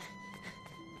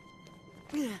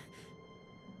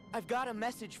 I've got a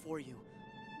message for you.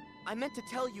 I meant to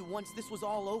tell you once this was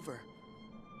all over.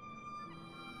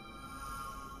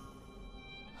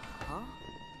 Huh?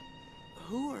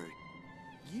 Who are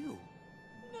you?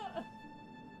 No.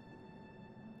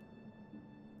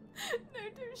 No,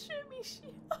 don't show me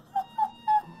shit.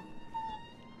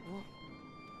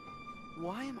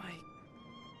 Why am I...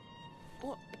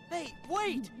 Well, hey,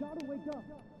 wait! You gotta wake up.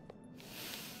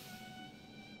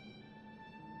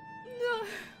 No.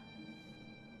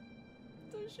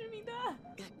 Don't show me that.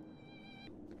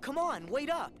 Come on, wait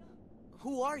up.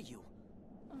 Who are you?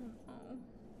 I don't know.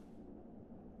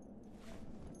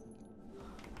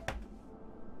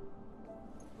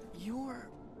 You're...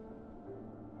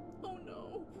 Oh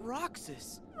no.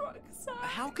 Roxas. Roxas.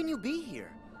 How can you be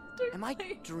here? Don't Am I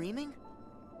play. dreaming?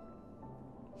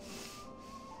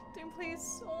 Don't play a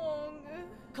song.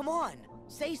 Come on,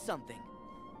 say something.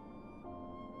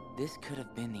 This could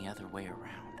have been the other way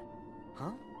around.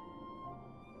 Huh?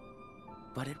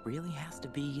 But it really has to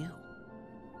be you.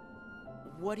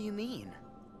 What do you mean?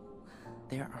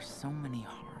 There are so many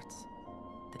hearts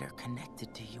that are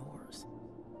connected to yours.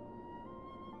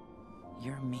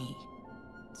 You're me,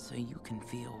 so you can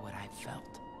feel what I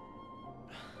felt.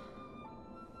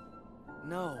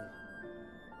 No.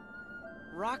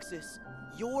 Roxas,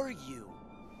 you're you.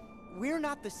 We're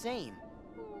not the same.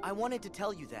 I wanted to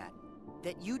tell you that.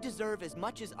 That you deserve as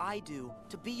much as I do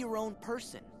to be your own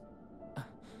person.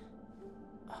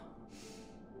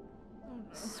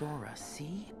 Sora,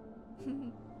 see?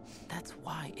 That's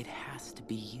why it has to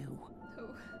be you.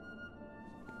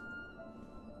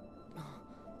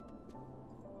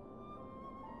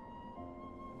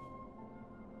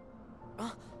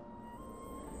 All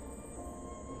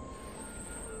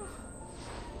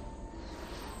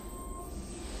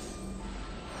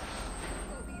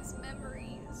these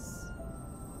memories.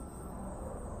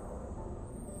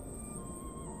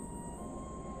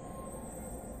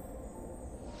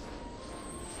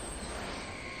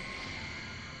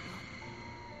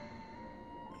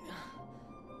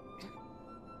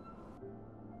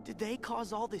 Did they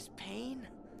cause all this pain?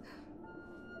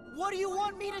 What do you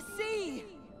want me to see?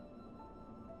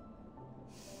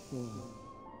 Don't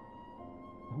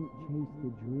chase the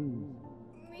dreams.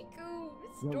 Riku,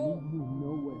 They'll stop. lead you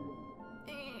nowhere.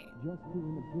 Just to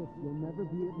an abyss you'll never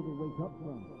be able to wake up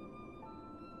from.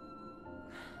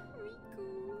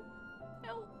 Riku,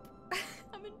 help.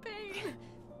 I'm in pain.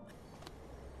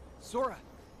 Sora,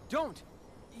 don't!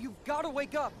 You've got to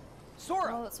wake up!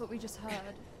 Sora! Oh, that's what we just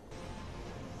heard.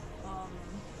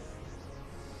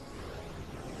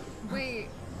 Wait.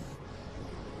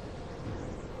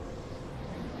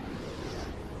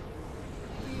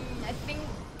 I think...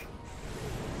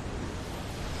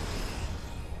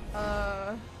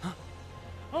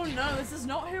 Oh no, this is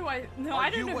not who I... No, I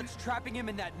don't know. What's trapping him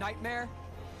in that nightmare?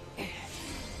 I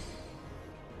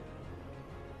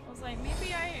was like,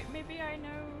 maybe I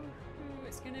know who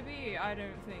it's gonna be. I don't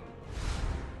think.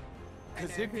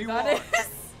 Because know if who you that are, is.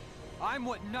 I'm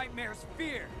what nightmares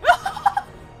fear!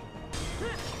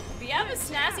 But you have a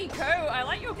snazzy coat. I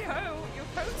like your coat. Your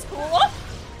coat's cool. Oh!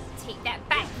 Take that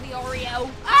back, Leorio.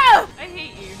 Ah! I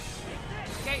hate you.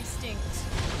 Get extinct.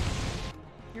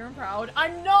 You're unproud.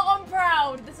 I'm not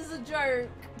unproud. This is a joke.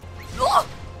 Oh!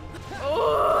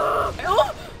 Oh!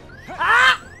 Oh!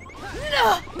 Ah!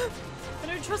 No! I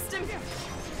don't trust him.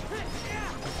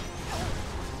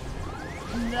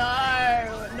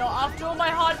 No, not after all my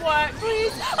hard work,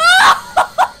 please. Ah!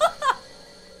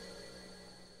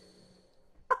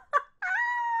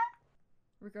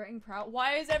 Regretting proud.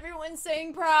 Why is everyone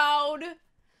saying proud?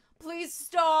 Please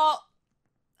stop.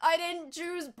 I didn't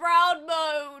choose proud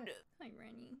mode. Hi,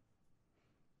 Rennie.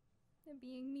 They're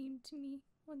being mean to me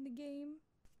on the game.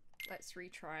 Let's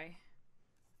retry.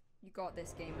 You got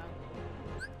this, gamer.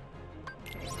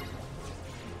 Okay.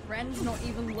 Ren's not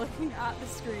even looking at the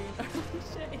screen. Oh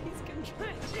shit,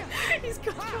 he's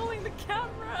controlling the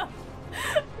camera.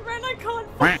 Ren, I can't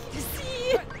fucking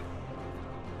see.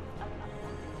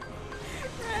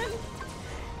 Ren.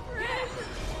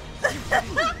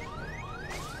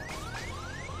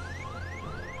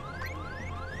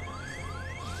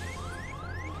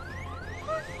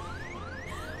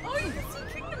 Oh, you can see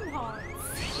Kingdom Hearts.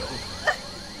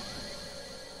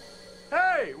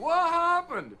 Hey, what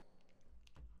happened?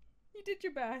 You did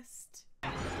your best.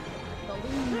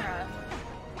 Balloonra.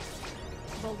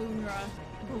 Balloonra.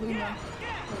 Balloonra.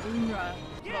 Balloonra.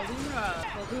 Balloonra.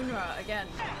 Balloonra. Again.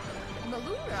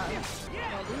 Balloonra.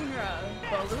 Balloonra.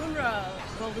 Balloonra.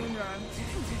 Balloonra.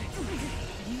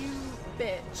 You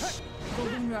bitch.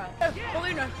 Balloonra.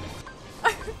 Balloonra. I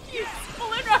refuse.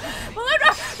 Balloonra.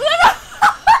 Balloonra. Balloonra.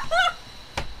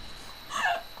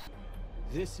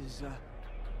 This is a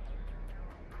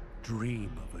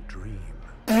dream of a dream.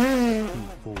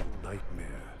 Full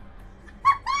nightmare.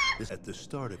 At the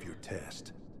start of your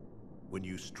test, when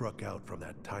you struck out from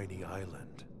that tiny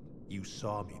island, you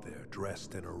saw me there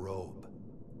dressed in a robe.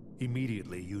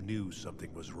 Immediately you knew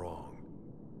something was wrong.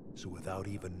 So without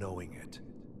even knowing it,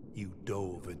 you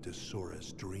dove into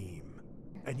Sora's dream.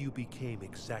 And you became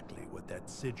exactly what that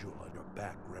sigil on your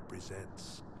back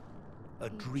represents. A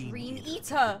dream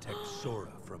eater to protect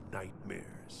Sora from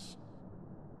nightmares.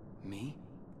 Me?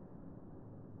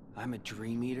 I'm a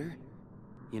dream eater?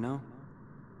 You know,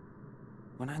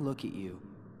 when I look at you,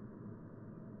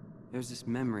 there's this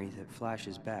memory that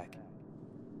flashes back.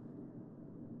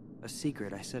 A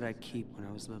secret I said I'd keep when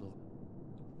I was little.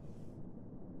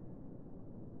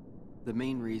 The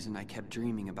main reason I kept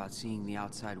dreaming about seeing the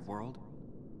outside world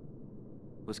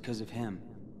was because of him.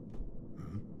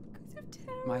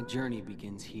 My journey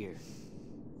begins here.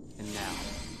 And now,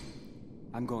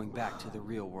 I'm going back to the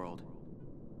real world.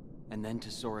 And then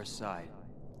to Sora's side.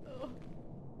 Oh.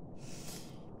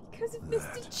 Because of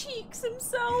Mr. Cheeks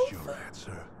himself. Is your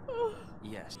answer? Oh.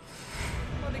 Yes.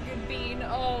 What a good bean.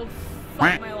 Oh,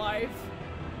 fuck my life.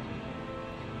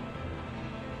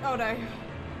 Oh no.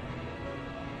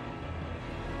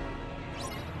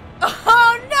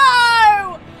 Oh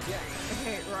no!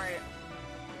 Okay, right.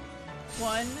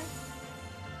 1,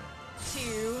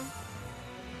 2,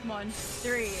 1,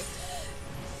 3.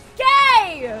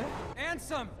 Gay!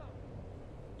 Ansem!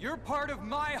 You're part of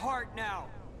my heart now.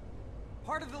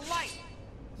 Part of the light.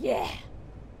 Yeah.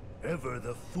 Ever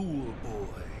the fool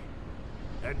boy.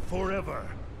 And forever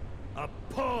a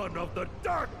pawn of the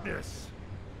darkness.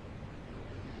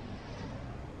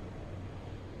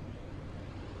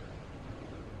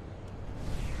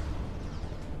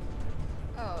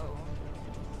 Oh.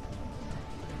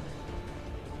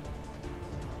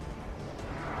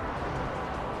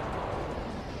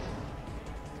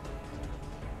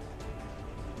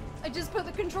 I just put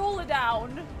the controller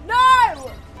down. No!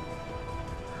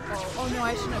 Oh no,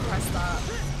 I shouldn't have pressed that.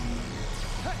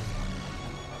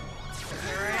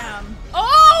 Here I am. Oh!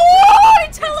 He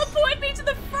teleported me to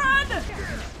the front!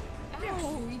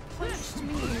 Ow, he punched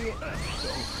me.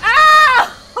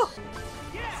 Ow!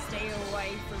 Stay away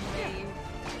from me.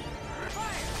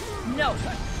 No!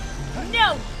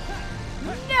 No!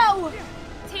 No!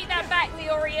 Take that back,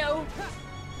 Leorio!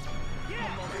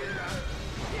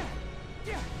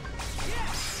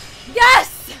 Yes!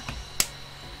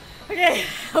 Okay.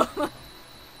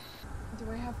 Do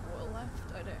I have oil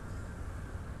left? I don't.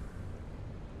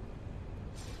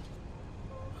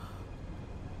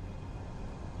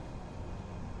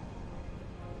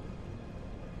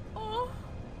 Oh.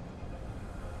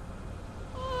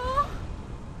 Oh.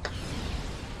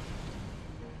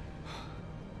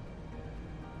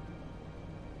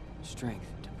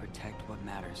 Strength to protect what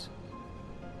matters.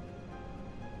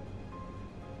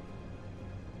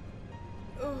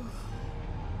 Oh.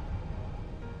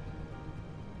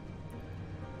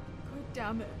 God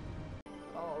damn it.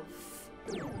 Oh.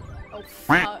 Oh,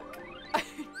 fuck.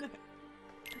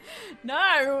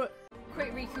 No!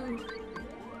 Quick, Riku.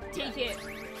 Take it.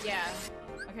 Yeah.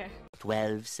 Okay.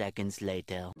 12 seconds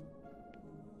later.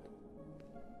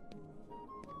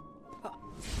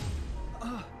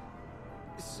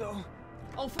 So...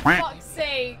 Oh, for fuck's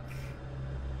sake.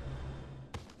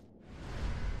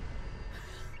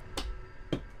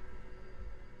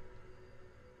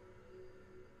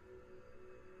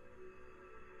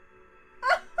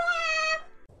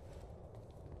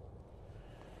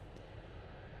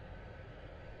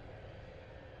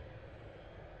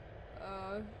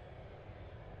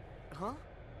 Huh?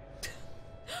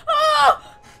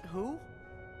 Oh! Who?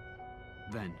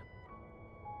 Ven.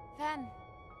 Ven.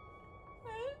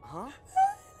 Huh?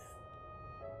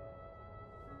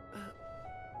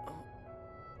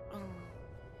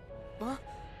 Huh?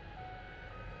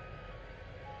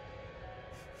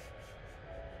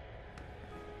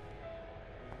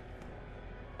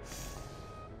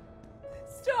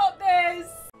 Stop this!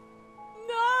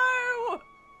 No!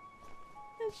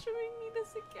 They're showing me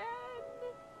this again.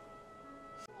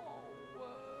 Oh,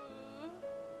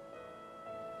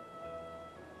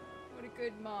 what a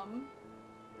good mum.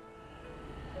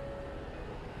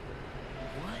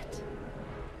 What?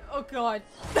 Oh god.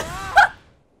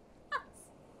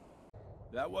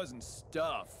 That wasn't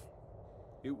stuff.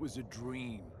 It was a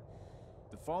dream.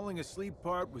 The falling asleep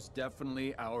part was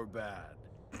definitely our bad.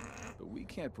 But we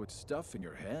can't put stuff in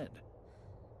your head.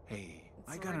 Hey,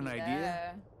 I got an idea.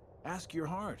 There. Ask your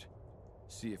heart.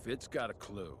 See if it's got a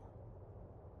clue.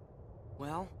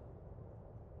 Well,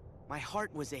 my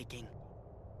heart was aching.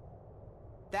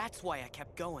 That's why I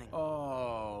kept going.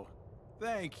 Oh,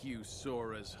 thank you,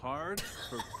 Sora's heart,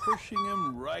 for pushing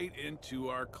him right into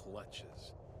our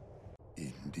clutches.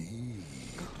 Indeed.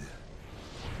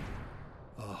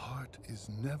 A heart is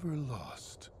never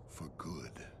lost for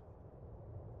good.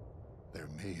 There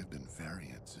may have been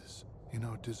variances in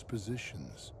our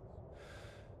dispositions,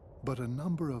 but a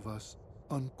number of us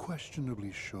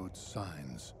unquestionably showed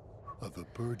signs of a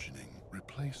burgeoning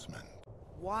replacement.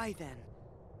 Why then?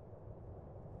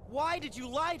 Why did you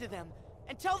lie to them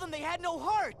and tell them they had no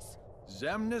hearts?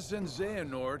 Xemnas and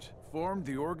Xehanort formed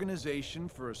the organization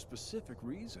for a specific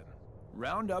reason.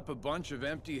 Round up a bunch of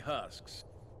empty husks,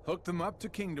 hook them up to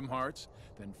Kingdom Hearts,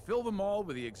 then fill them all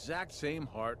with the exact same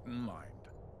heart and mind.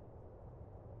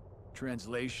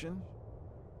 Translation?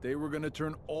 They were gonna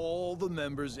turn all the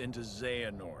members into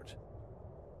Xehanort.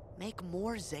 Make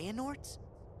more Xehanorts?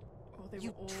 Oh, they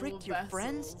You were all tricked your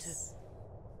friends to... vessels.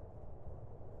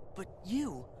 But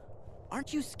you,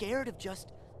 aren't you scared of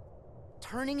just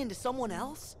turning into someone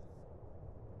else?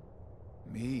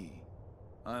 Me?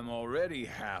 I'm already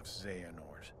half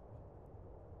Xehanort.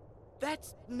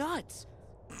 That's nuts!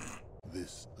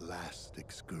 This last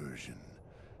excursion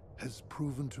has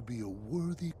proven to be a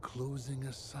worthy closing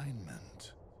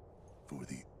assignment for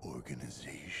the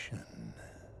organization.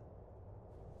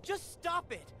 Just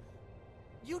stop it!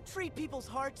 You treat people's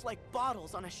hearts like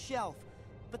bottles on a shelf,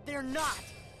 but they're not!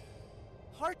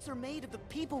 Hearts are made of the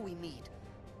people we meet,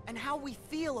 and how we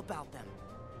feel about them.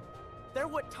 They're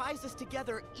what ties us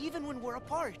together even when we're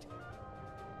apart.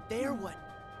 They're what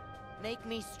make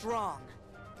me strong.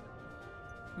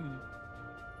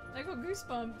 I got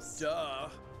goosebumps. Duh.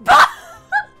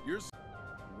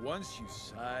 Once you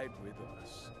side with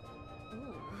us.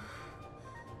 Ooh.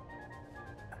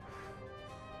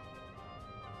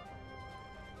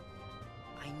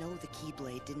 I know the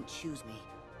Keyblade didn't choose me,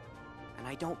 and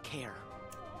I don't care.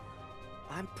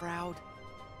 I'm proud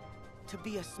to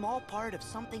be a small part of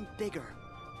something bigger.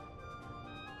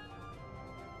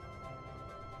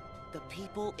 The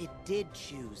people it did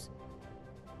choose.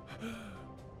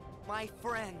 My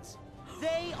friends.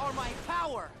 They are my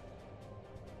power!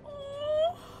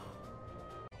 Oh.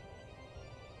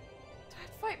 Did I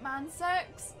fight man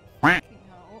sex? Fucking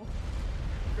hell.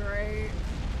 Great.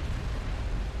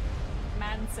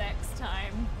 Man sex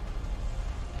time.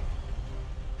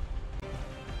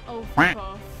 Oh, fuck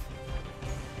off.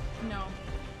 No.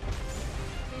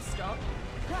 Please stop.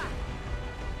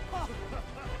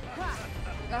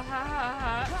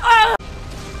 Ah!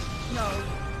 No.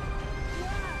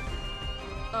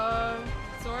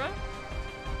 Sora?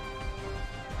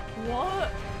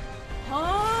 What?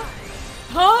 Huh?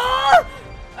 Huh?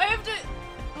 I have to...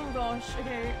 Oh gosh,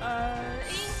 okay,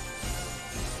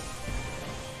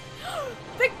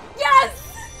 Yes!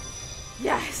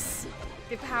 Yes!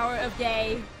 The power of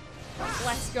day.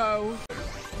 Let's go.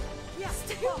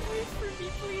 Stay away from me,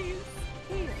 please.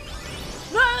 Here.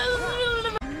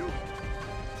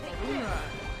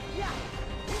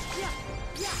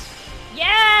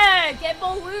 Yeah! Get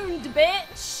ballooned,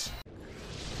 bitch!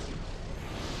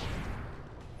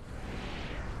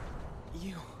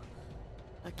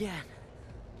 Again.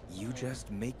 You just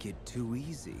make it too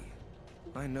easy.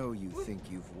 I know you think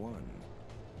you've won,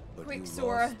 but Quick, you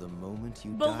Sora. lost the moment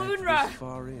you Balloonra. dived this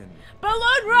far in.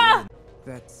 Balloonra!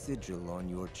 That sigil on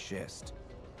your chest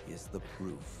is the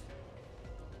proof.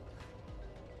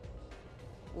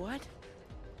 What?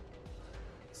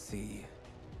 See,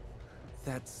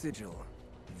 that sigil,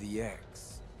 the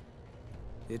X.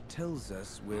 It tells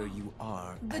us where you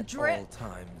are at all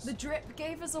times. The drip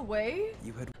gave us away?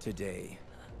 You had today.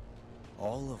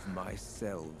 All of my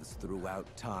selves throughout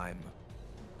time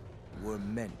were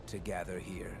meant to gather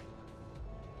here.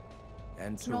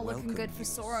 And It's to not welcome looking good for you,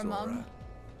 Sora, Mum.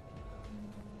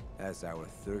 as our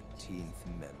 13th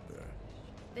member.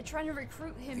 They're trying to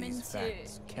recruit him These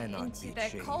facts cannot be their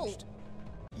changed. cult.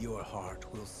 Your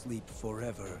heart will sleep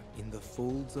forever in the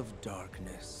folds of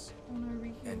darkness. Oh no,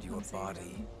 Riku And your comes in.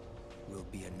 body will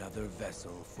be another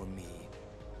vessel for me.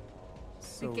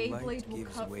 So Gay light blade will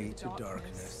gives cut way through to darkness.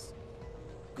 darkness.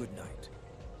 Good night,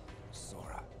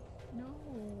 Sora. No.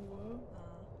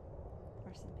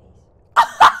 Rest in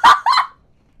peace.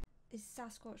 Is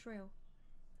Sasquatch real?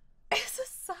 Is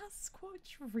a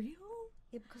Sasquatch real?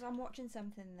 Yeah, because I'm watching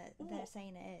something that they're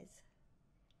saying it is.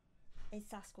 Is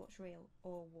Sasquatch real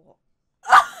or what?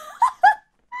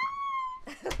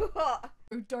 What?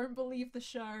 Don't believe the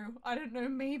show. I don't know,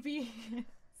 maybe.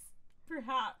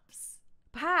 Perhaps.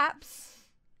 Perhaps.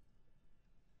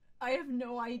 I have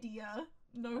no idea.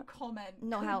 No comment.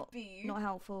 Not Could be. Not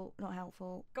helpful. Not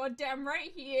helpful. Goddamn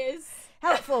right he is.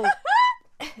 Helpful.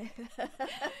 You're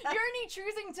only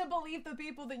choosing to believe the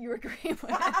people that you agree with.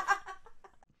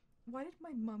 Why did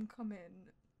my mum come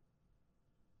in?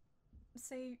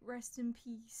 Say rest in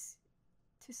peace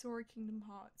to Sora Kingdom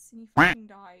Hearts and he fucking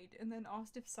died, and then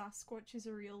asked if Sasquatches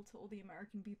are real to all the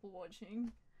American people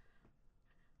watching.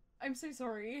 I'm so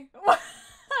sorry.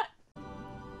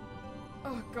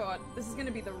 Oh god, this is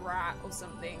gonna be the rat or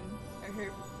something. I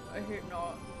hope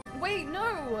not. Wait,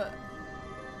 no!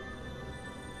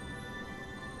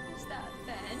 Is that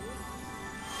Ben?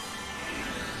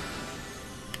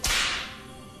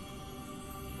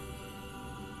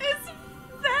 It's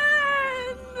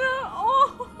Ben!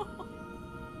 Oh!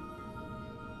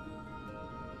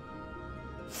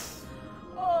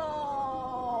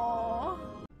 Oh!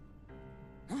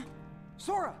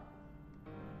 Sora!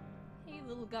 Hey,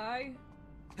 little guy.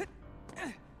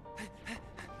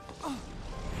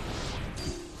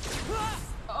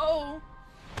 Oh!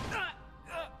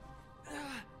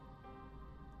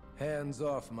 Hands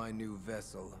off my new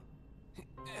vessel.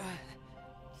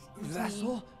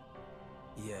 Vessel?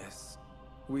 Yes.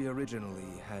 We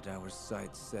originally had our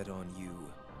sights set on you,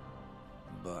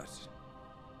 but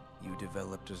you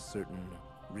developed a certain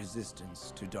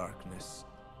resistance to darkness.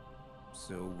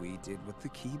 So we did what the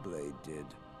Keyblade did,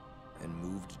 and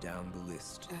moved down the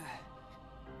list.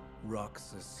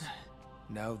 Roxas.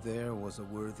 Now there was a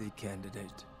worthy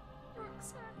candidate.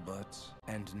 But,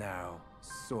 and now,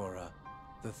 Sora,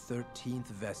 the 13th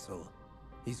vessel,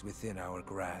 is within our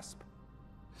grasp.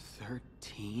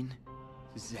 13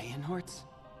 Xehanorts?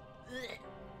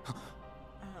 I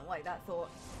don't like that thought.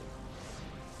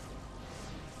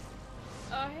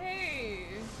 Hey!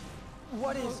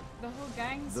 What is the whole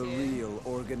gang's The here. real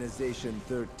Organization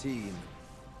 13.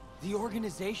 the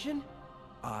organization?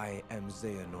 I am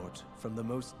Xehanort from the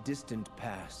most distant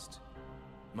past.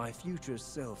 My future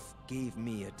self gave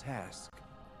me a task.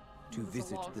 To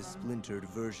visit the splintered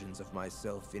versions of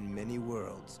myself in many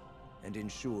worlds and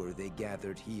ensure they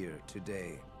gathered here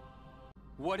today.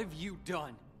 What have you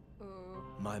done?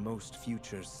 My most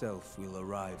future self will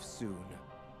arrive soon.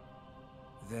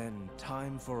 Then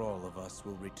time for all of us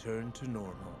will return to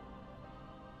normal.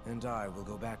 And I will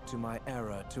go back to my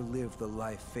era to live the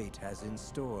life fate has in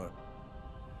store.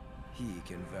 He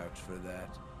can vouch for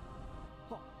that.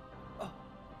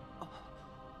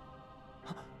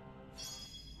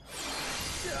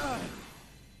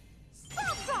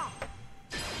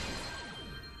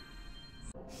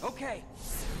 Okay.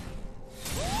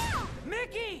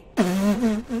 Mickey!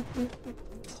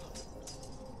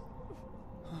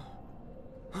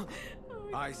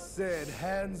 I said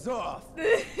hands off!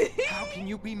 How can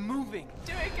you be moving?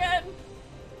 Do it again!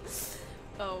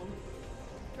 Oh.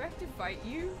 Do I have to fight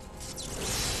you?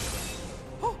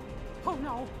 Oh, oh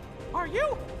no. Are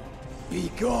you? Be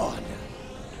gone!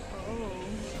 Oh.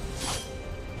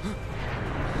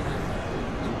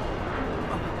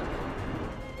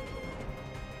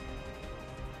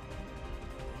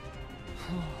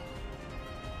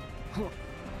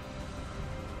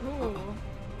 Ooh.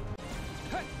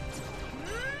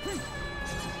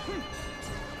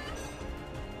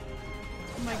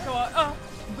 Oh my god. Oh,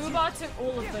 Booba took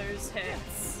all of those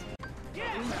hits.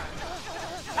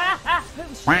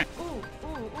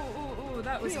 Ooh,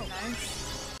 that was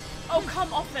nice. Oh,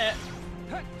 come off it.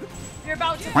 You're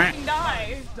about to fucking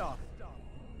die.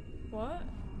 What?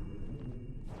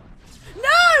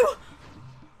 No!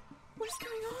 What is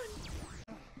going on?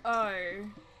 Oh.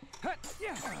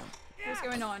 What's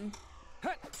going on?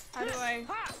 How do I...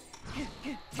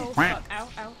 Oh fuck, ow,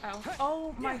 ow, ow.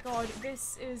 Oh my god,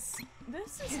 this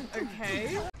isn't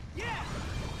okay. Oh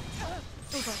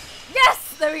god.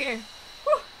 Yes! There we go!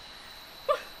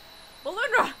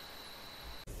 Balloonra!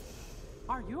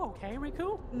 Are you okay,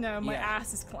 Riku? No, my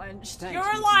ass is clenched. Thanks, You're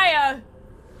a Riku. liar!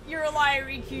 You're a liar,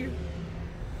 Riku. You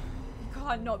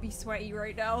can't not be sweaty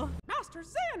right now. Master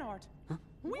Xehanort!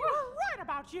 We were right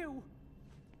about you!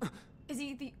 Is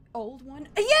he the old one?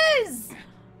 He is!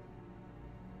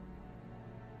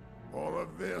 All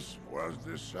of this was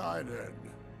decided.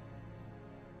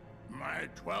 My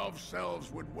 12 selves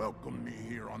would welcome me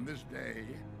here on this day,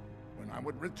 when I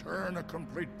would return a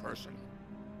complete person.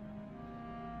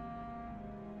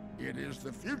 It is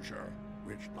the future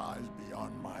which lies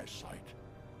beyond my sight.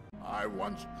 I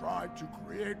once tried to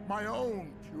create my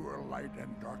own pure light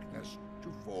and darkness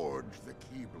to forge the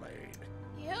Keyblade.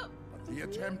 Yep. But the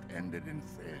attempt ended in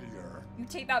failure. You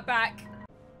take that back.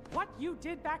 What you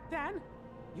did back then,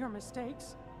 your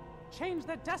mistakes, changed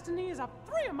the destinies of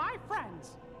 3 of my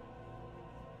friends.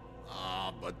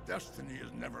 Ah, but destiny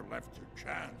is never left to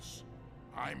chance.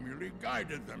 I merely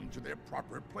guided them to their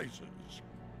proper places.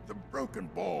 The broken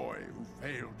boy who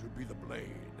failed to be the blade.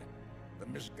 The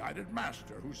misguided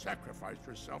master who sacrificed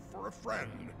herself for a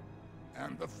friend.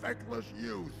 And the feckless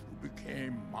youth who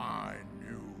became my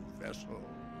new vessel.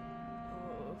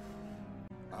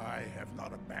 I have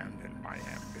not abandoned my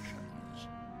ambitions.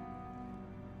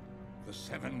 The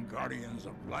 7 guardians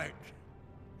of light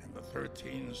and the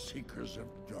 13 seekers of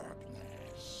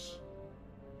darkness.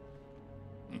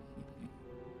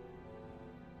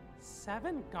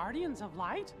 7 Guardians of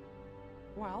Light?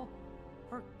 Well,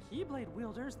 for Keyblade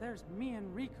wielders, there's me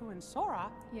and Riku and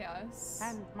Sora. Yes.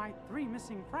 And my 3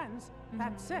 missing friends,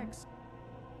 that's 6.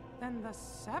 Then the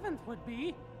 7th would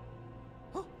be...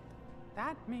 Oh,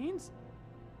 that means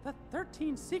the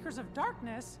 13 Seekers of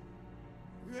Darkness.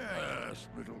 Yes,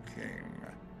 little king.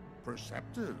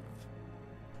 Perceptive.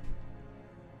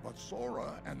 But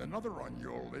Sora and another on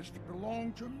your list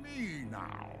belong to me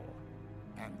now.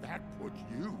 And that puts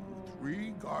you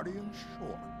 3 guardians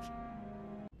short.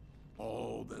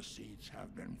 All the seats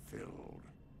have been filled.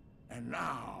 And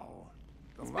now,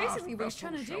 the That's last basically what he's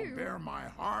trying vessel to shall do. bear my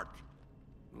heart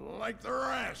like the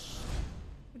rest.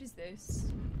 What is this?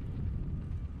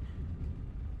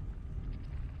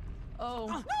 Oh,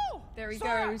 no! There he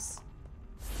Sora! goes.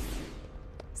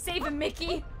 Save him,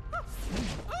 Mickey!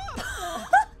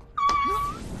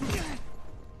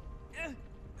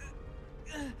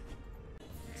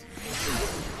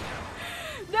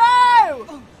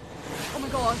 No! Oh my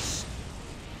gosh.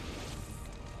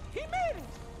 He made it!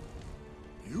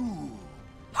 You.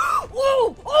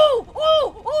 Ooh! Ooh! Ooh!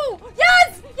 Ooh!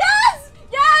 Yes! Yes!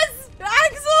 Yes!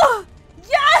 Axel!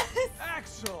 Yes!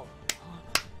 Axel!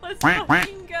 Let's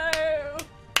fucking go!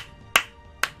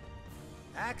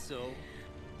 Axel?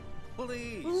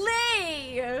 Please.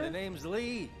 Lee! The name's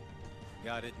Lee.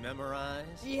 Got it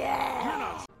memorized?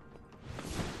 Yeah!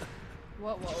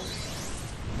 Whoa, whoa.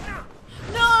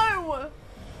 No!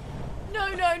 No,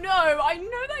 no, no! I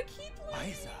know that Keyblade!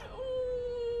 Isa.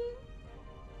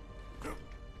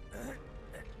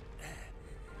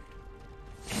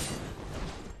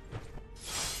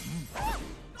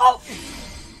 Oh!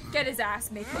 Get his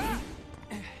ass, Mickey.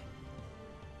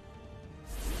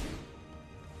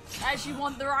 As you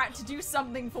want the right to do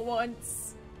something for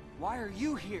once. Why are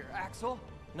you here, Axel?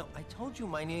 No, I told you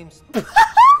my name's...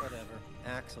 Whatever.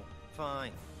 Axel.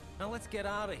 Fine. Now let's get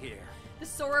out of here. The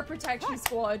Sora Protection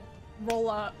Squad. Roll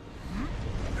up.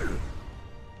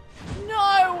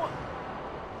 No!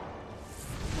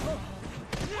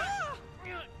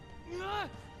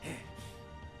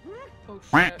 Oh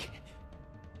shit.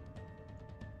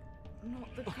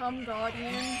 Not the Cum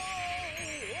Guardian.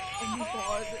 Oh my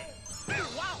god.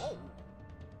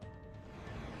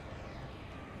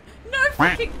 No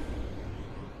fucking...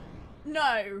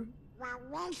 No. Were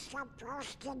we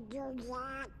supposed to do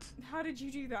that? How did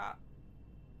you do that?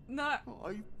 No.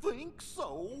 I think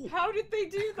so. How did they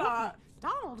do that?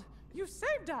 Donald, you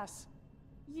saved us.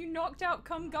 You knocked out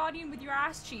Cum Guardian with your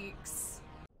ass cheeks.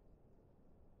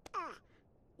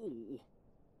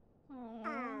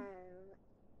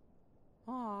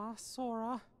 Aw,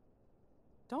 Sora.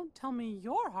 Don't tell me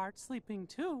your heart's sleeping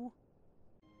too.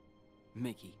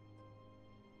 Mickey,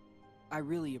 I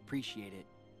really appreciate it.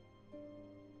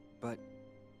 But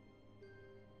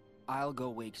I'll go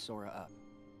wake Sora up.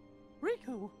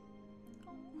 Riku!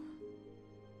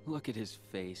 Look at his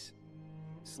face.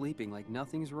 Sleeping like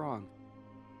nothing's wrong.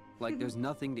 Like there's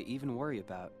nothing to even worry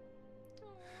about.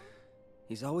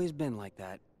 He's always been like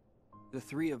that. The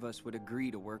three of us would agree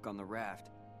to work on the raft.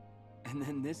 And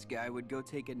then this guy would go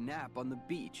take a nap on the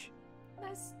beach.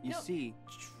 That's You not see,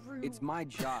 true. it's my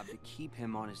job to keep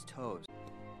him on his toes.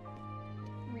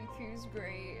 Riku's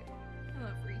great. I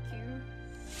love Riku.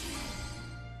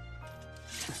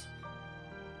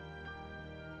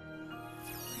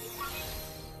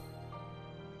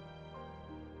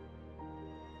 I'm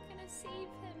gonna save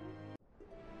him.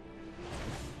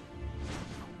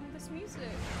 All this music.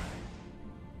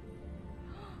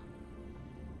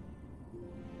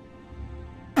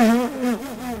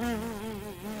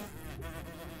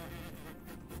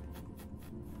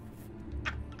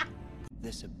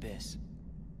 This abyss.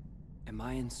 Am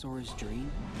I in Sora's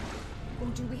dream? Or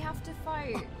do we have to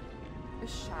fight a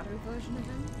shadow version of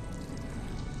him?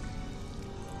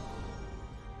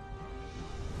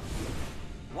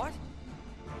 What?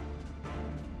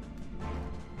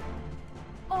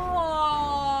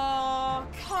 Oh,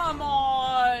 come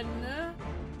on!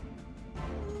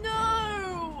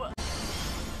 No!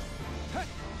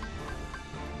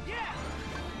 Yeah!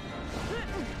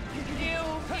 Ew,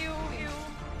 ew, ew.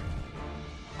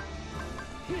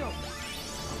 Heal!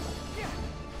 Yeah!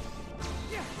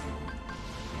 Yeah!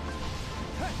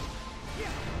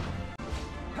 Yeah!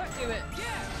 Do it.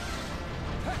 Yeah!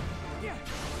 Yeah!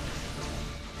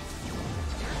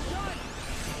 Done!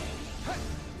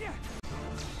 Yeah!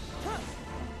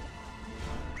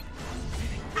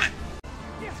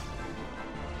 Yeah!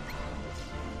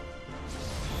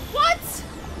 What?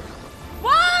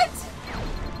 What?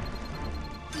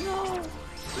 No.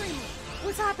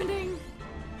 What's happening?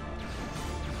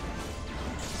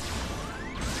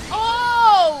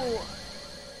 Oh!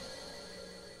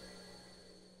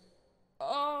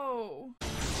 Oh.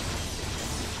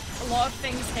 A lot of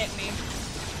things hit me.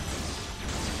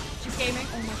 She's gaming.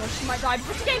 Oh my god, she might die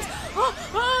before she games.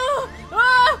 Oh,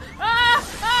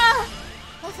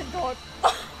 thank god.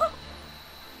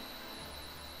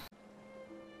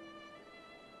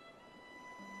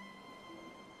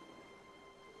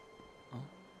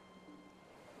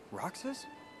 Roxas?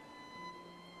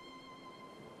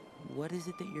 What is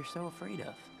it that you're so afraid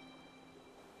of?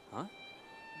 Huh?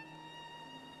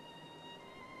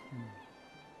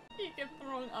 You give the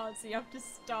wrong answer, you have to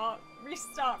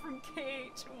restart from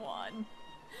KH1.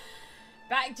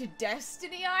 Back to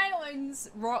Destiny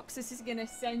Islands! Roxas is gonna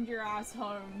send your ass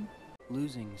home.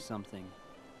 Losing something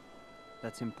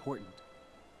that's important.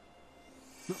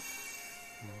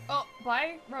 Oh,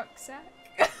 bye, Rucksack.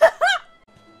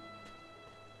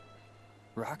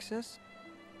 Roxas?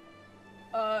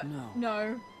 No.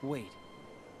 No. Wait.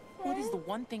 What is the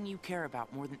one thing you care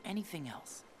about more than anything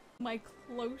else? My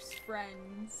close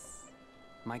friends.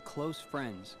 My close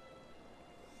friends.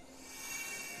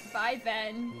 Bye,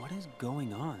 Ben. What is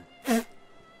going on?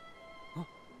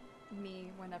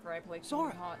 Me, whenever I play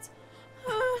Sora. Kingdom Hearts.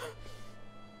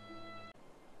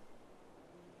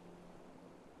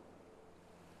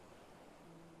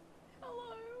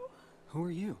 Hello. Who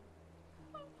are you?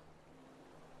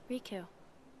 Riku,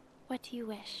 what do you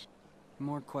wish?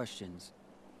 More questions.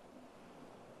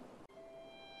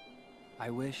 I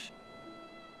wish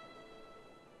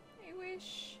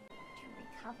To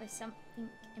recover something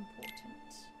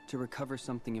important. to recover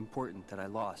something important that I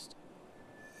lost.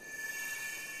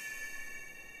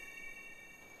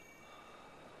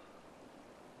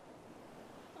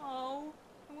 Oh,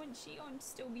 I want Gideon to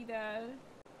still be there.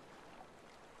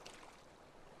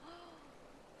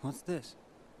 What's this?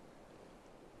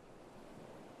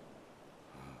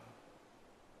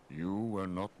 You were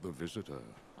not the visitor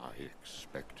I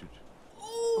expected.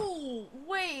 Ooh,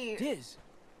 wait. Diz!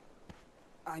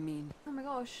 I mean, Oh my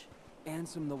gosh.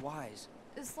 Ansem the Wise.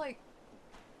 It's like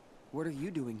What are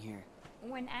you doing here?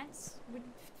 when ants would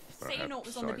say Perhaps not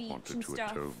was on the I beach wanted and to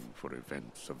stuff. atone for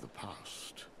events of the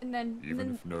past. And then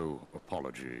Even if no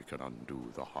apology can undo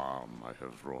the harm I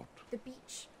have wrought, the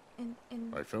beach in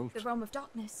I felt the realm of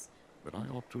darkness. that I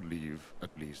ought to leave at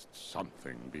least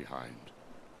something behind.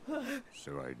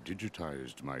 So I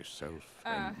digitized myself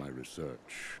and my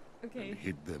research Okay. and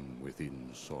hid them within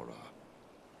Sora.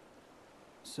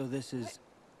 So this is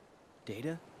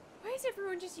data? Why is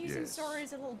everyone just using Yes. Sora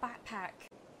as a little backpack?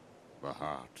 The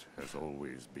heart has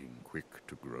always been quick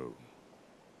to grow.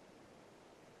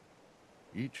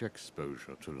 Each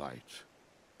exposure to light,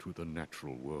 to the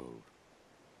natural world,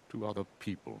 to other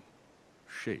people,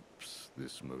 shapes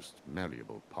this most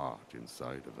malleable part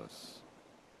inside of us.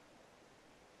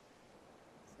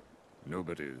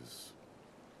 Nobody's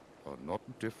are not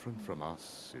different from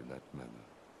us in that manner.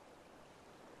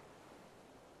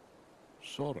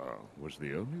 Sora was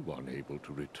the only one able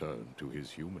to return to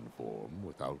his human form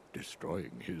without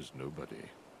destroying his nobody.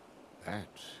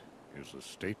 That is a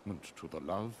statement to the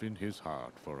love in his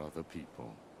heart for other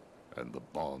people, and the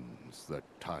bonds that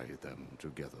tie them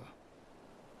together.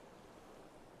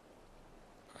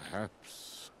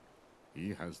 Perhaps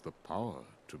he has the power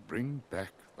to bring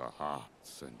back the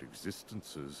hearts and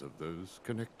existences of those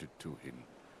connected to him,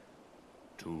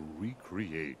 to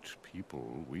recreate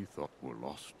people we thought were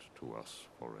lost to us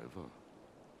forever.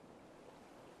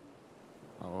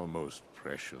 Our most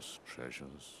precious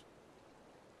treasures,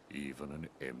 even an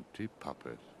empty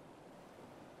puppet,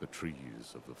 the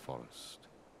trees of the forest,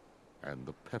 and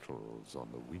the petals on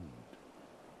the wind.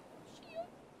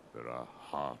 There are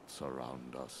hearts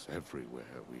around us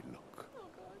everywhere we look. Oh,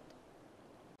 God.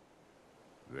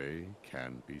 They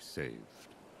can be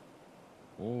saved.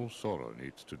 All Sora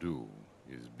needs to do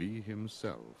is be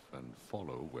himself and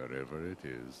follow wherever it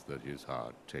is that his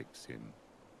heart takes him.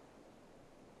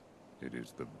 It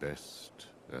is the best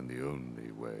and the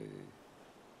only way.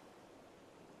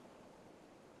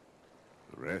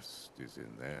 The rest is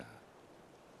in there.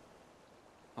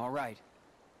 All right.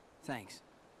 Thanks.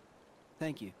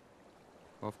 Thank you.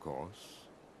 Of course.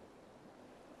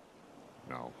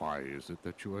 Now, why is it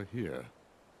that you are here?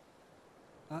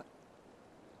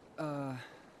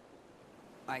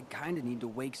 I kinda need to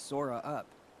wake Sora up.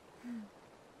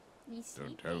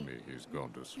 Don't tell me he's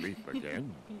gone to sleep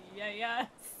again. Yes.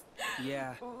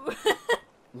 Yeah.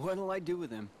 What'll I do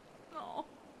with him? Oh.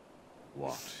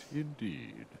 What,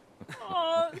 indeed?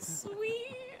 Oh,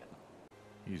 sweet.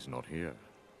 He's not here.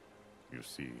 You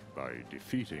see, by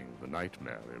defeating the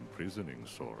nightmare imprisoning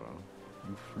Sora,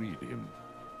 you freed him.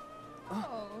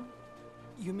 Oh.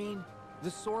 You mean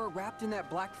the Sora wrapped in that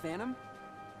black phantom?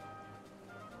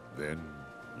 Then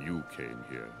you came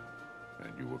here,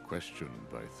 and you were questioned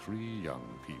by 3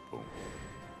 young people.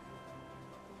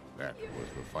 That was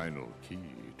the final key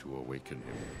to awaken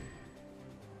him.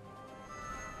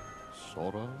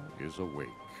 Sora is awake.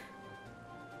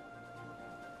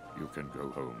 You can go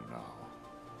home now.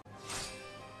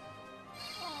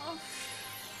 Oh.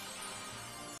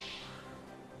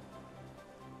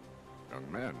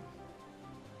 Young man,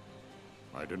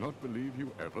 I do not believe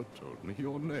you ever told me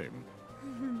your name.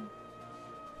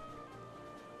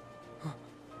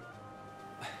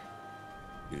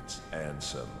 It's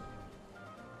Ansem.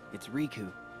 It's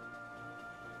Riku.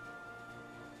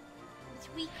 It's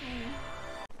Riku.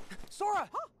 Sora!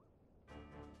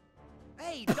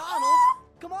 Hey, Donald!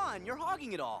 Come on, you're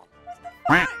hogging it all.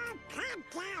 Calm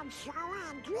down, Sora,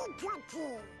 and drink your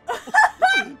tea.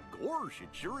 Of course, it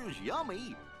sure is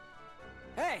yummy.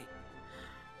 Hey!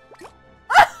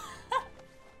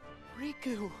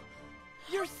 Riku!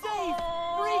 You're safe!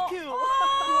 Riku!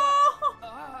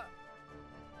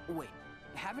 Wait,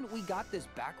 haven't we got this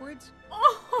backwards?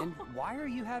 Oh. And why are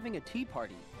you having a tea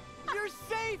party? You're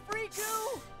safe,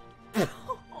 Riku!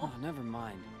 Oh, never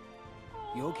mind.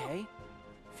 You okay?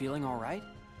 Feeling all right?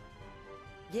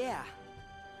 Yeah.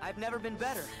 I've never been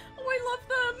better. Oh, I love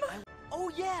them.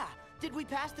 Oh, yeah! Did we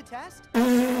pass the test?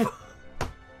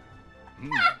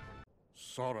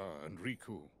 Sora and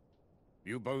Riku,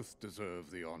 you both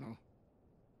deserve the honor.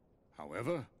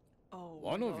 However,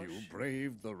 one of you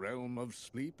braved the realm of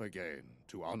sleep again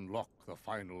to unlock the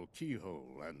final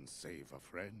keyhole and save a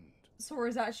friend.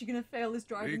 Sora's actually gonna fail his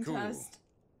driving Riku, test.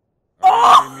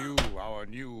 I name you our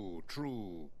new,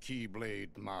 true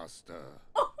Keyblade Master.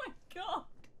 Oh my god.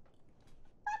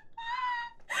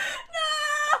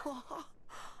 No!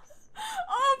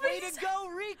 Oh, Way to go,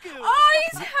 Riku! Oh,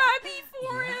 he's happy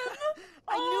for him!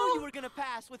 I knew you were gonna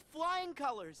pass with flying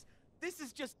colors. This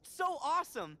is just so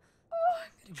awesome.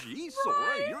 Gee,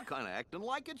 Sora, you're kind of acting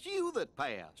like it's you that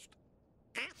passed.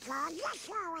 After all, you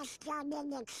Sora still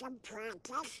needed some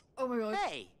practice. Oh my god.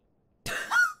 Hey!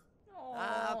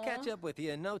 I'll catch up with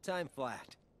you in no time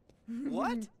flat.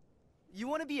 What? You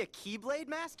want to be a Keyblade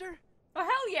Master? Oh,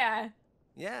 hell yeah.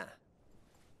 Yeah.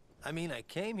 I mean, I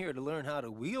came here to learn how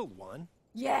to wield one.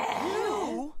 Yeah.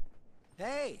 You?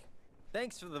 Hey,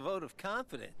 thanks for the vote of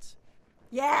confidence.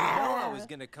 Yeah. You know I was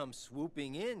gonna come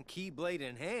swooping in, Keyblade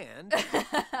in hand.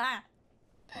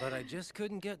 But I just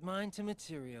couldn't get mine to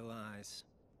materialize.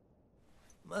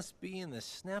 Must be in the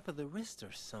snap of the wrist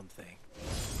or something.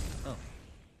 Oh.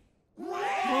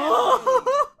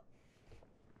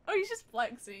 Oh, he's just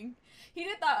flexing. He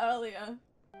did that earlier.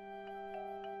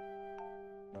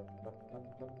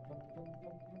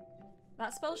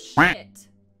 That spells shit.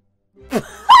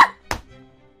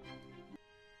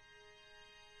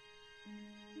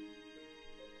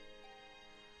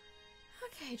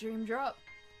 Okay. Okay, Dream Drop.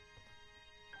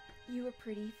 You were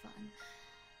pretty fun.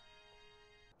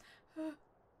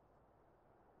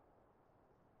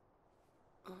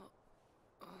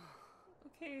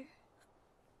 Okay.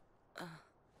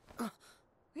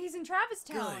 He's in Travis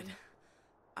Town. Good.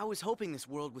 I was hoping this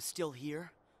world was still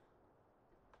here.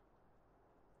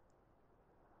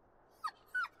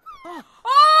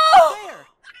 Oh! There!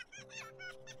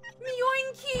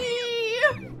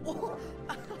 Yoinky! Oh!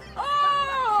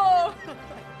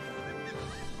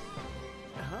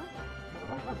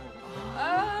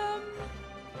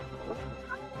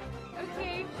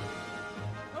 Okay.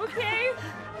 Okay.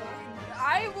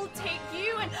 I will take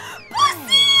you and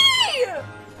pussy!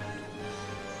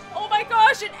 Oh my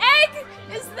gosh, an egg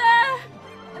is there!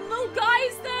 And little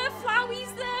guy's there,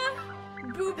 Flowey's there,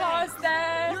 Booba's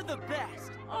there. You're the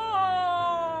best!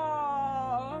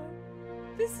 Oh,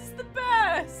 this is the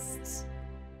best.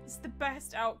 It's the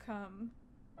best outcome.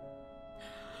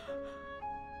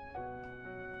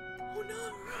 Oh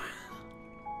no!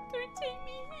 Don't take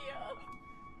me here.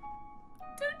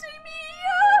 Don't take me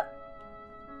here.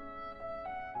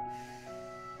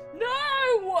 No!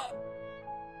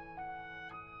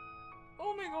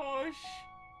 Oh my gosh.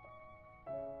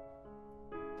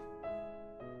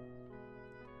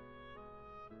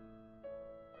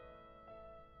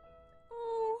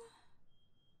 Oh,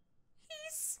 he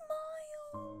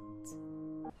smiled.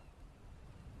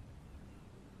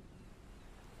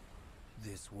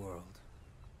 This world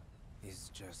is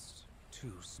just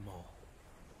too small.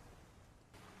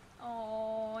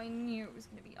 Oh, I knew it was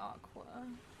gonna be Aqua.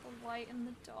 The light and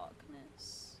the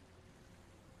darkness.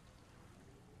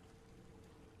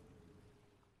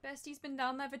 Bestie's been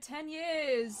down there for 10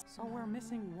 years. So we're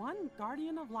missing one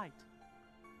Guardian of Light.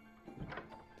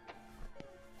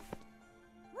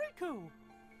 Riku!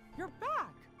 You're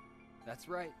back! That's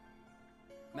right.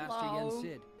 Master Hello. Yen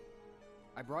Sid.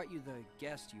 I brought you the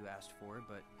guest you asked for,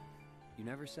 but you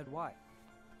never said why.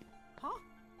 Huh?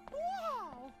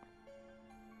 Wow!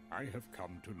 I have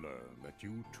come to learn that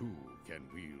you too can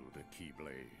wield a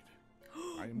Keyblade.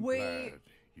 I am Wait. glad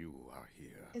you are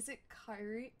here. Is it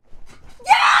Kyrie?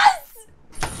 Yes!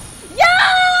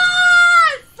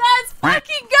 Yes! Let's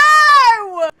fucking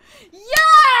go!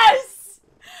 Yes!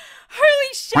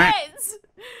 Holy shit!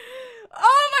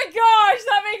 Oh my gosh,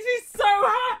 that makes me so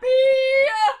happy!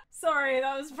 Sorry,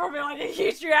 that was probably like a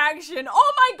huge reaction.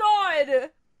 Oh my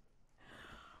god!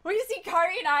 When you see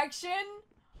Kyrie in action,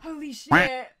 holy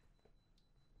shit.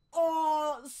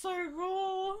 Oh, so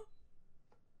cool.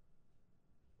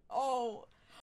 Oh.